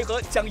第2回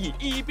合将以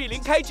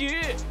1-0开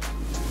局。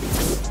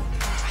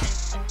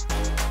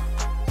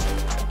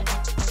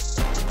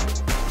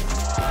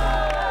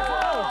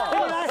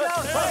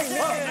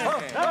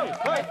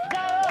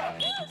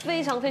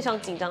 非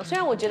常紧张。虽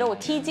然我觉得我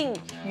踢进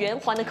圆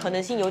环的可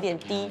能性有点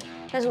低，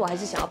但是我还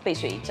是想要背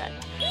水一战。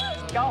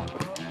高。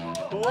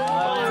宇宙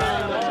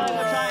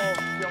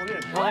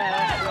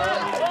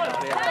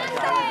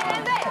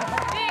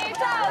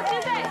之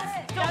队，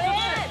加油！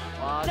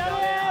加油！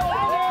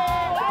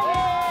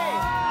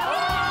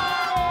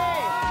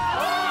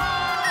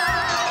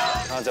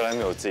他教练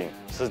没有进，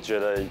是觉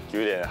得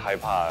有点害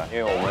怕，因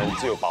为我们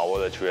最有把握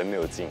的球员没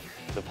有进，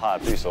就怕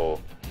对手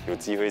有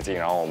机会进，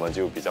然后我们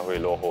就比较会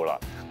落后了。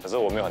 可是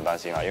我没有很担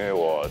心啊，因为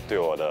我对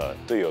我的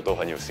队友都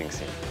很有信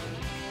心。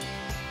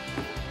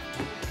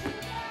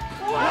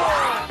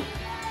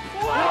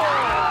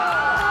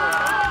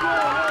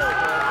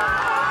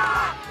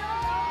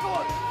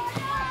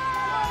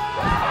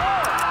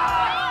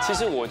其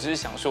实我只是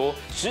想说，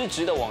直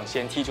直的往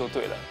前踢就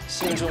对了，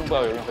心中不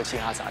要有任何其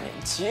他杂念。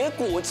结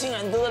果竟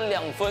然得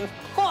了2分，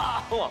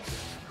哇哇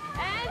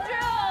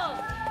 ！Andrew，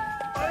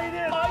 快一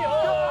点，加油！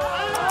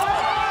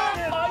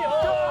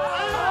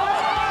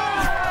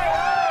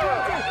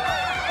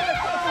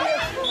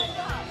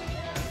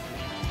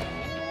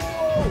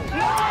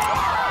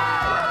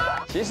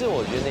 其实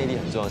我觉得那一粒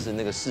很重要是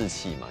那个士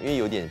气嘛，因为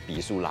有点比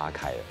数拉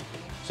开了，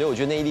所以我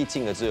觉得那一粒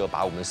进了之后，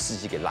把我们的士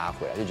气给拉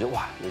回来，就觉得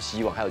哇有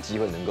希望，还有机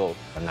会能够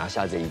拿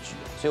下这一局，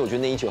所以我觉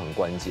得那一球很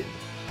关键。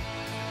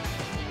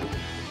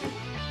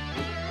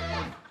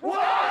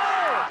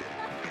哇，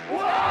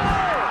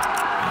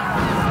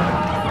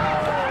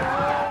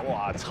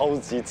超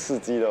级刺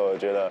激的，我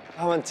觉得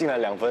他们进了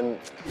2分，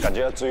感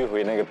觉要追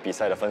回那个比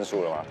赛的分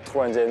数了嘛。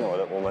突然间，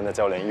我们的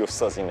教练又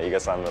射进了一个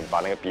3分，把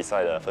那个比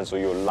赛的分数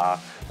又拉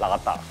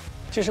大。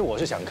 其实我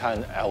是想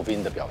看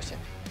Alvin 的表现，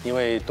因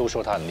为都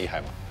说他很厉害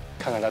嘛，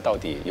看看他到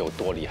底有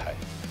多厉害。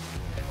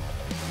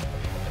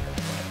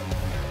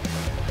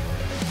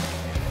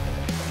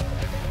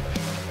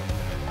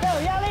不要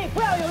有压力，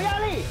不要有压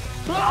力。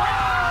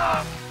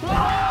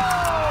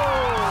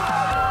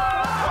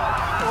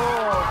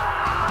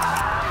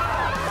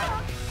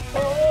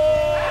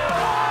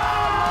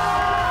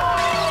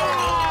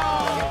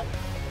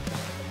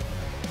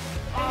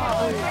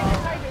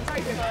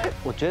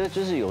我觉得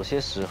就是有些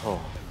时候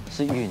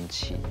是运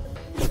气，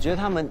我觉得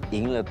他们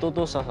赢了，多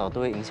多少少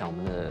都会影响我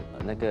们的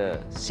那个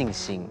信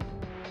心。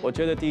我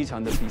觉得第1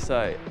场的比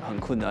赛很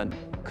困难，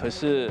可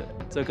是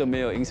这个没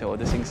有影响我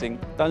的信心。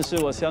但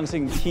是我相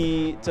信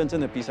踢真正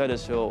的比赛的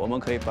时候，我们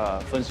可以把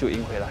分数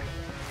赢回来。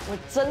我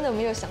真的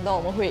没有想到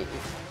我们会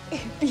赢，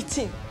毕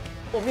竟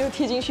我没有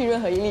踢进去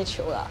任何一粒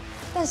球啦。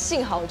但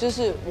幸好就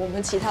是我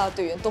们其他的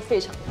队员都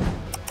非常厉害，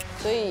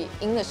所以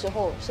赢的时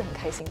候是很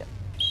开心的。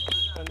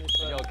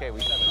 OK，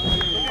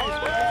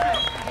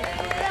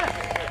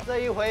 这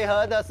一回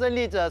合的胜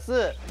利者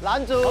是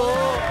蓝组。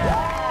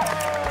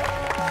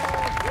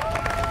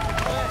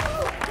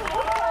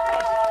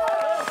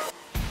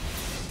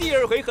第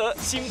2回合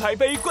星牌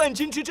杯冠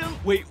军之争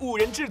为5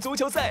人制足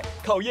球赛，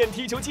考验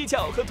踢球技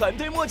巧和团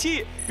队默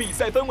契。比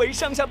赛分为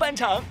上下半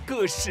场，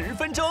各10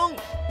分钟。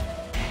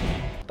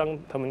 当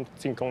他们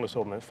进攻的时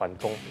候，我们反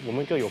攻，我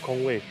们各有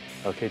空位，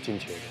可以进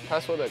球。他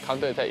说的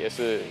counter attack 也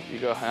是一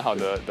个很好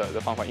的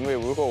方法，因为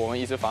如果我们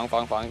一直防，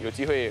有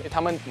机会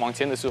他们往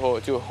前的时候，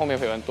就后面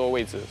会有很多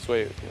位置，所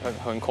以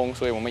很空，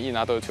所以我们一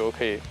拿到球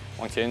可以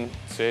往前，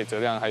所以质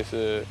量还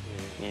是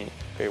你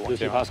可以往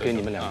前。pass 给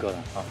你们2个了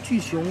啊。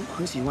巨雄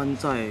很喜欢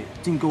在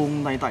进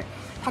攻那一带，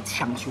他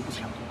抢球不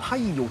抢球，他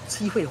一有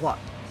机会的话，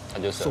他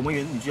就是守门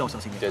员你就要小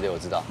心。对，我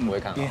知道，我会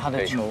看好，因为他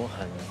的球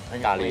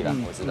很大力的，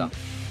我知道。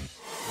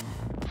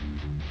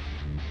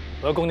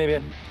 我要攻那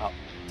边，好，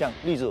这样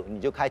绿组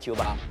你就开球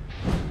吧。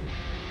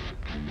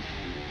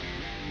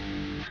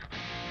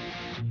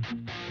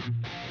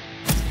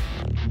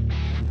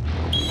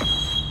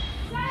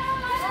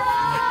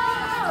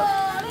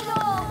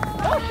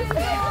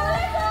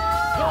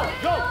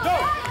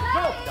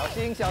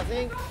心小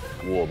心。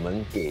我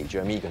们给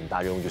Jeremy 一个很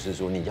大任务，就是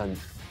说你要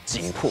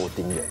紧迫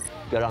盯人，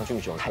不要让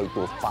俊雄太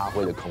多发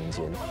挥的空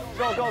间。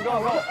Go go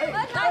go go！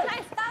 来，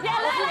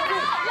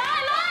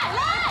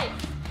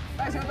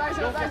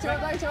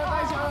带球！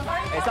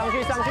哎，上去，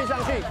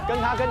跟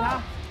他。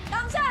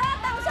挡下来！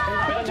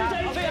不要聚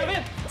在一起，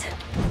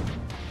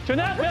全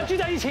队不要聚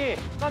在一起，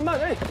慢慢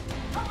哎。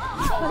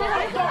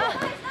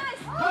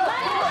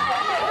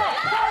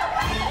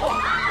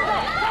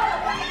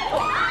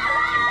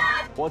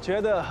我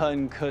觉得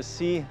很可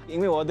惜，因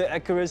为我的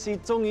accuracy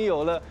终于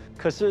有了，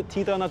可是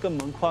踢到那个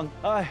门框，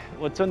哎，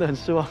我真的很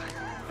失望。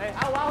哎，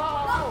好，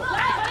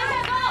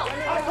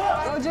来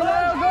，go进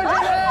来！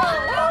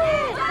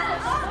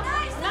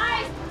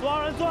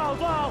抓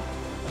好！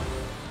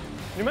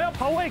你们要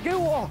跑位给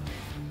我。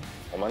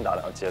我们打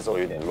的节奏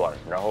有点乱，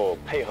然后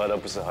配合的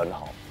不是很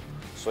好，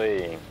所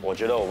以我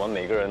觉得我们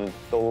每个人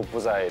都不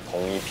在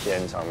同一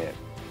篇上面，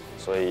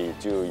所以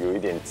就有一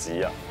点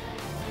急啊。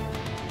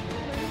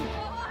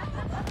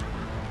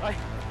来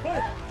 ，Go！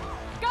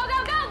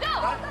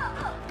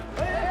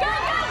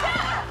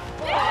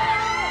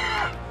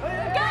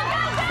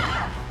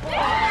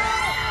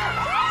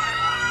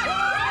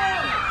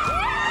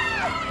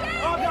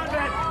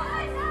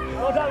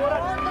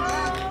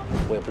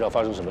 我也不知道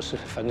发生什么事，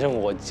反正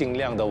我尽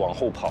量的往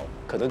后跑，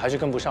可能还是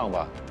跟不上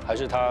吧，还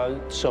是他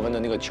射门的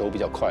那个球比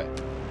较快。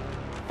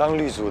当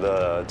绿组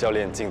的教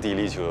练尽地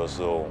力球的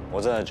时候，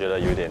我真的觉得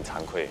有点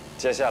惭愧。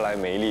接下来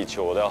每一粒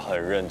球我都要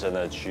很认真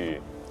的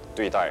去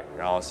对待，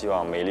然后希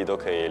望每一粒都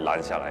可以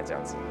拦下来这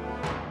样子。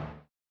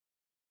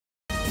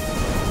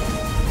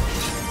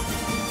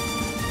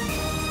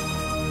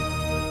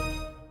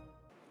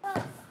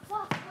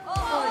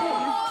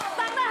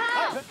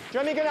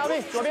Jeremy 跟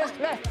Alvin左边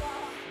来。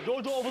左，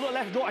不错，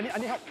来左，你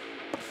好，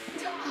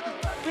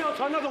不要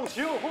传那种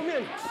球，后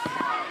面，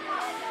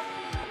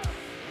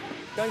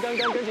跟紧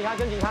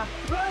他，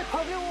来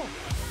跑给我，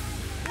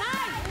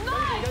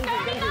跟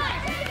紧，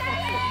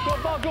过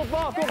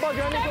爆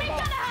，Jeremy，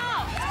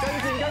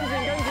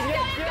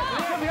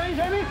跟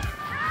紧，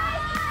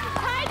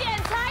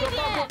差一点，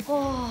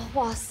哇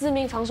，4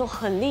名防守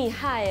很厉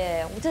害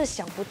哎，我真的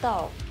想不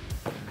到。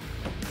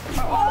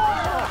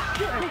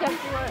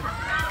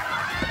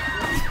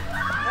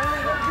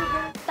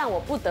但我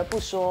不得不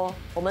说，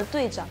我们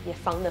队长也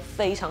防得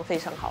非常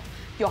好，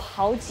有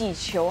好几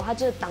球他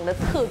真的挡得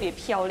特别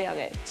漂亮，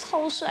哎，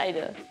超帅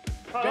的。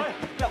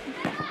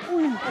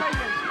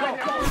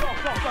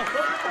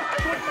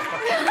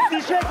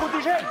底线，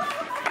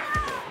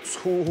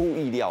出乎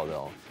意料的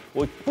哦。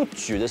我不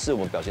觉得是我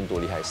们表现多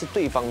厉害，是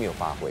对方没有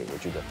发挥。我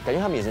觉得感觉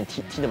他们也是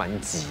踢得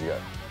蛮急的。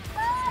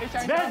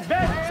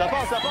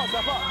support，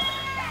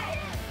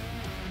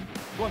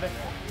过来，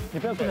你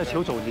不要跟着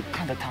球走，你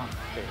看着他。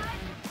对。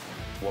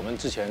我们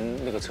之前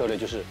那个策略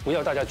就是不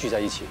要大家聚在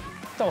一起，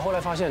但我后来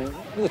发现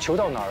那个球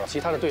到哪儿，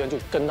其他的队员就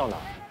跟到哪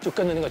儿，就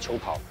跟着那个球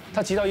跑。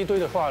他集到一堆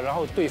的话，然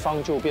后对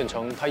方就变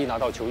成他一拿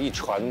到球一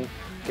传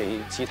给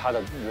其他的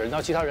人，然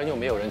后其他人又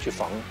没有人去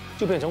防，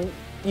就变成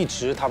一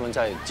直他们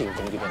在进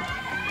攻，就变成。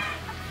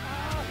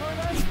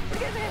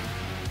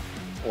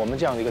我们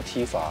这样的一个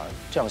踢法，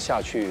这样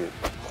下去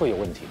会有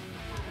问题。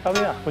阿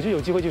威啊，我就有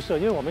机会去射，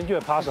因为我们越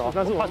pass 哦，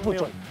但是我 pass 不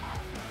准，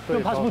因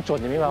为 pass 不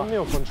准，你明白吗？没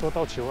有kontrol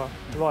到球啊，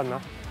乱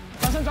啊。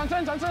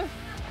转身！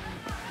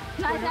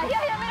来，没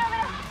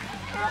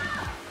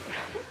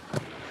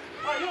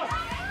有。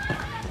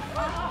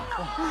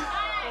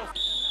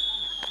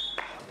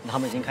他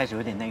们已经开始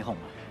有点内讧了。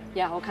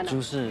呀，我看到。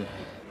就是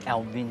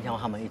Alvin 要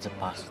他们一直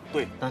pass，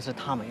 对，但是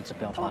他们一直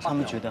不要 pass， 他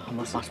们觉得他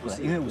们 pass 不来，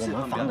因为我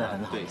们防得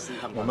很好，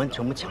我们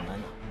全部抢人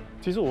了。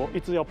其实我一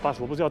直要 pass，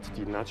 我不是要自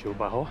己拿球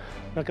吧？哦，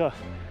那个。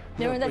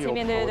没有人在前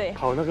面，对。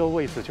跑那个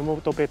位置全部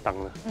都被挡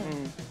了。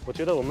我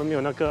觉得我们没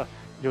有那个。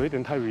有一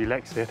点太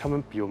relax， 他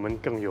们比我们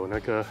更有那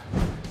个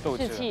斗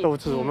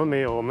志，我们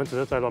没有，我们只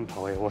是在乱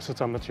跑我是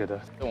这么觉得。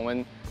我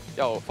们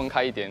要分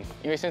开一点，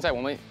因为现在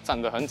我们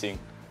站得很紧，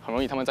很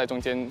容易他们在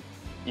中间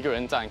一个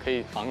人站可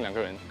以防2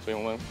个人，所以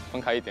我们分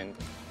开一点，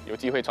有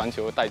机会传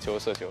球、带球、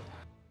射球。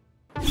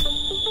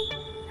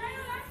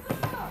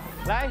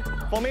来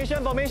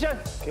 ，formation，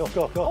 给我，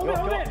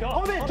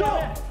后面走，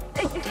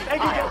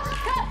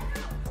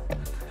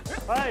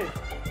哎。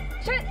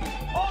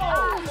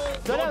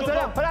责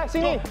任，回来，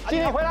心理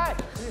回来。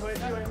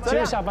其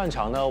实下半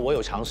场呢，我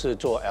有尝试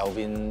做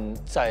Alvin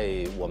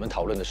在我们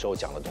讨论的时候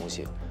讲的东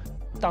西。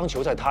当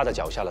球在他的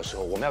脚下的时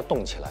候，我们要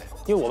动起来，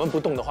因为我们不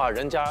动的话，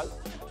人家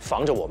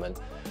防着我们，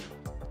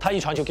他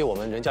一传球给我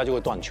们，人家就会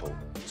断球，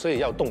所以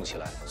要动起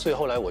来。所以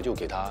后来我就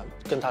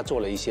跟他做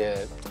了一些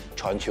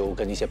传球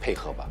跟一些配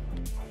合吧。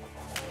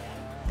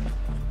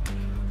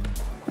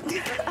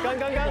刚，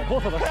这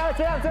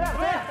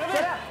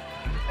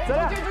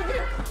样。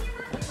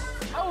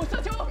射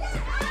球！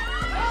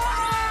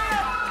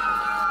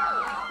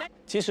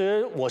其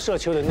实我射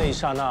球的那一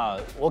刹那，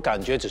我感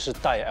觉只是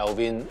带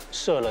Alvin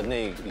射了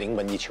那临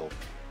门一球，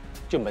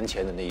就门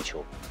前的那一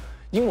球，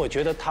因为我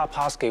觉得他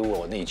pass 给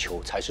我那一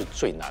球才是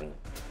最难的，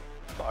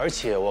而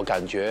且我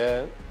感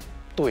觉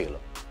对了，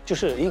就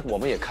是我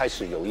们也开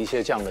始有一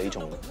些这样的一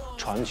种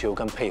传球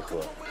跟配合。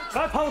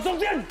来跑中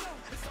间。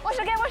我是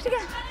给。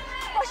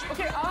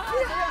OK 啊。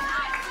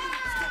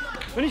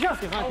等一下，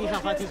放地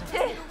上。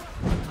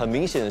很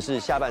明显的是，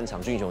下半场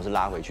俊雄是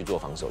拉回去做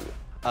防守员。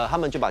他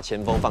们就把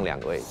前锋放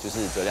2位，就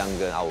是哲亮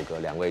跟阿武哥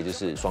2位就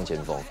是双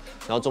前锋，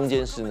然后中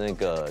间是那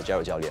个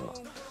Jerry 教练嘛。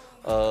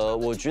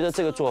我觉得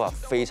这个做法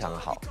非常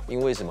好，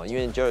因为什么？因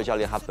为 Jerry 教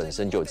练他本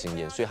身就有经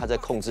验，所以他在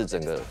控制整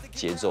个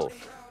节奏，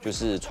就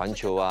是传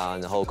球啊，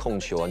然后控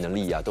球啊，能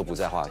力啊都不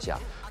在话下。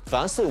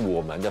反而是我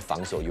们的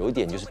防守有一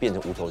点就是变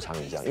成无头苍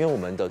蝇这样，因为我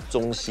们的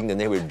中心的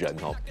那位人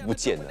不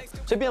见了，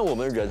所以变成我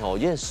们人有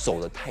点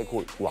守的太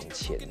过往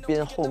前，变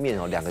成后面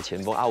2个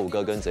前锋阿武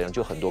哥跟哲亮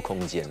就很多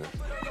空间了。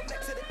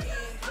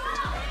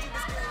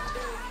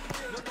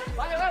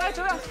来，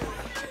哲亮。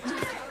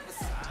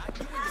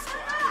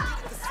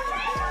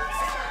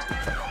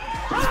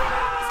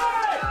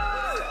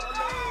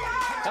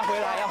要回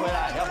来，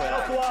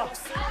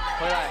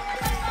回来。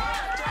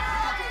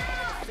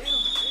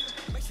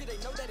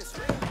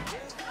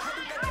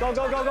Go，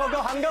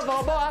 韩哥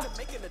跑波啊！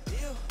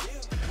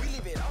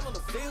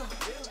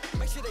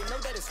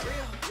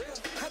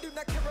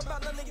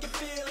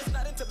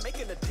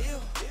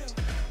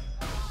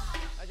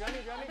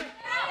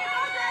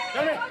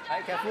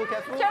来，careful，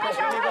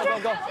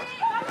 go。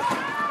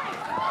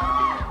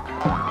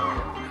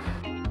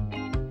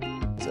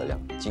哲亮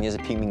今天是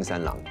拼命3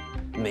郎。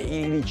每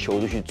一粒球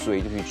都去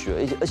追，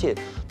而且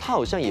他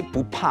好像也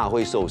不怕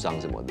会受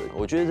伤什么的。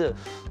我觉得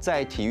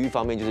在体育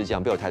方面就是这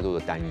样，不要有太多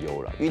的担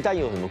忧了。因为担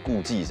忧有什么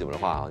顾忌什么的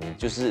话，你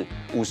就是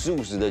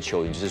50-50的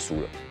球，你就是输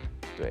了。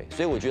对，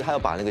所以我觉得他要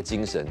把那个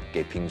精神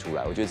给拼出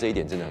来，我觉得这一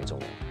点真的很重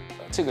要。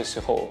这个时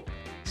候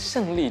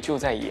胜利就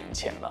在眼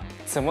前了，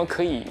怎么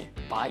可以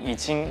把已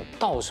经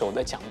到手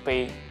的奖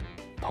杯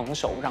捧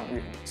手让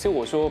人？所以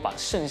我说把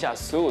剩下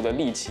所有的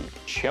力气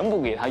全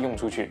部给他用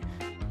出去。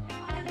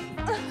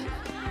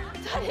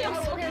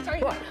我给你讲一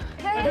个。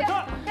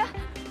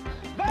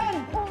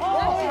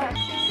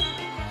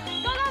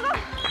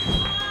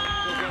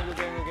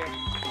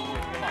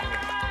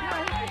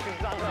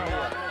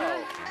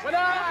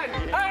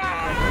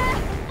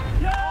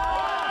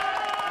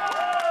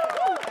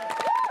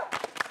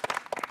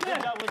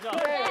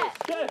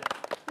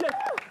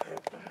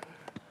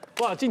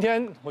哇，今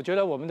天我觉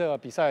得我们的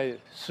比赛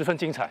十分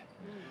精彩，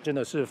真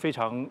的是非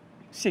常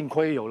幸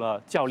亏有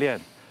了教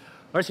练，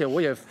而且我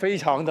也非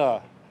常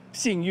的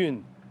幸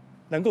运。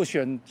能够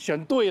选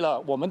对了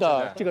我们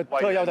的这个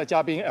特邀的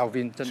嘉宾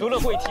Alvin， 真的除了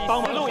会踢，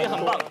帮忙路也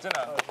很棒，真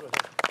的。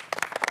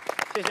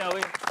谢谢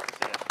Alvin，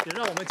 也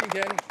让我们今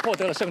天获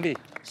得了胜利。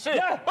是，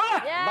棒，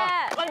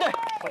对。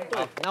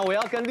那我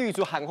要跟绿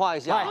组喊话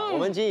一下，我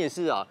们今天也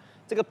是啊，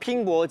这个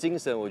拼搏精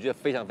神我觉得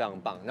非常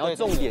棒。然后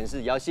重点是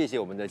也要谢谢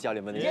我们的教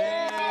练们，带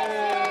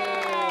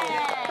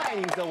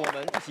领着我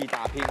们一起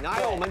打拼，然后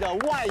还有我们的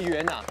外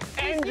援啊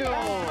 ，Angel。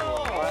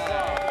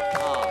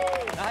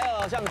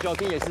像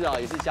Joaquin 也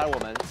是加入我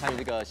们参与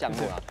这个项目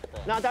啊。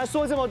那当然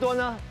说这么多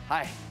呢，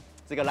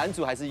这个蓝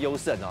组还是优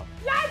胜哦。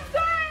蓝组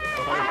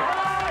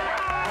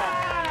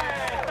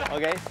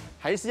 ，OK，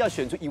 还是要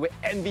选出一位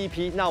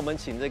MVP。那我们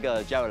请这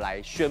个 Jerry 来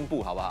宣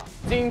布好不好？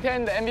今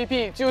天的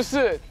MVP 就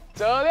是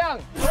哲亮。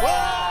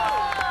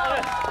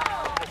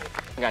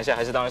感谢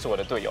还是当然是我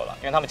的队友了，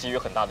因为他们给予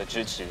很大的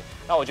支持。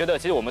那我觉得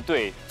其实我们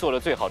队做的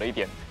最好的一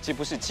点，其实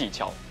不是技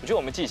巧，我觉得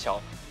我们技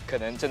巧可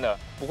能真的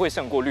不会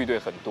胜过绿队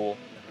很多。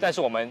但是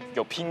我们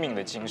有拼命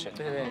的精神，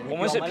对，我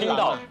们是拼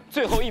到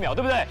最后1秒，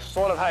对不对？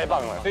说得太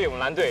棒了，所以我们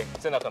蓝队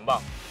真的很棒。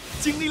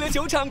经历了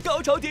9场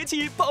高潮迭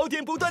起、爆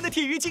点不断的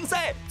体育竞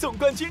赛，总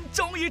冠军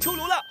终于出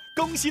炉了！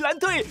恭喜蓝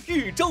队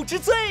宇宙之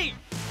最！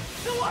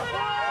是我们的！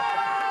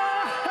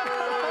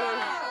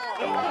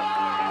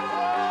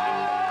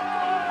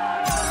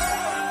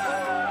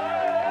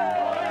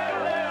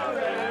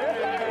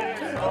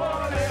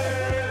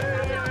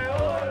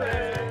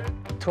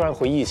突然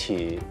回忆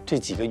起这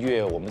几个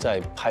月我们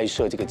在拍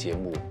摄这个节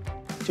目，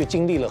就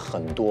经历了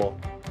很多。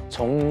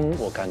从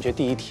我感觉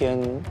第一天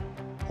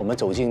我们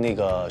走进那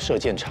个射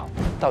箭场，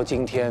到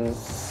今天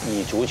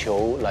以足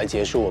球来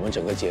结束我们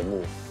整个节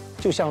目，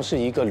就像是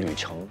一个旅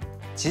程。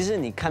其实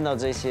你看到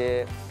这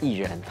些艺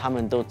人，他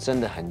们都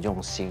真的很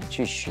用心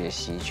去学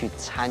习、去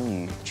参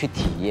与、去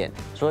体验，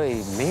所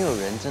以没有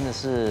人真的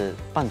是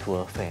半途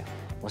而废。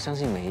我相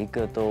信每一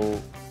个都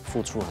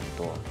付出很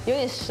多，有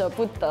点舍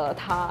不得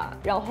他，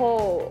然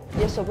后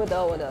也舍不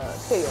得我的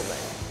队友们，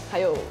还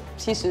有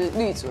其实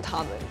绿组他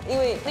们，因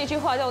为那句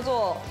话叫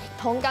做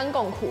同甘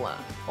共苦嘛，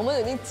我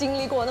们已经经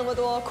历过那么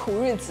多苦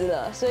日子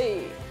了，所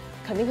以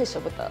肯定会舍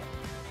不得。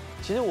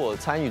其实我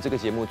参与这个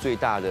节目最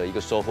大的一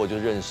个收获，就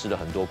是认识了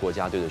很多国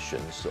家队的选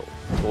手。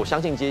我相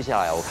信接下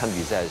来我看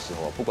比赛的时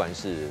候，不管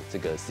是这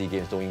个 SEA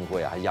Games 冬运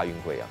会啊，还是亚运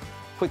会啊，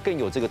会更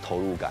有这个投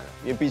入感，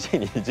因为毕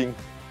竟你已经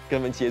跟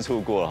他们接触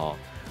过了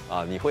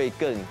哈，你会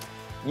更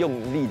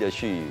用力的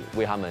去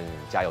为他们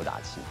加油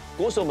打气。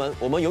国手们，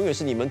我们永远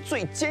是你们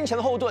最坚强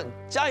的后盾，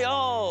加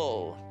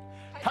油！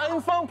乘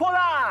风破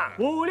浪，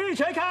武力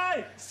全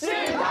开，星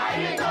牌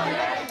运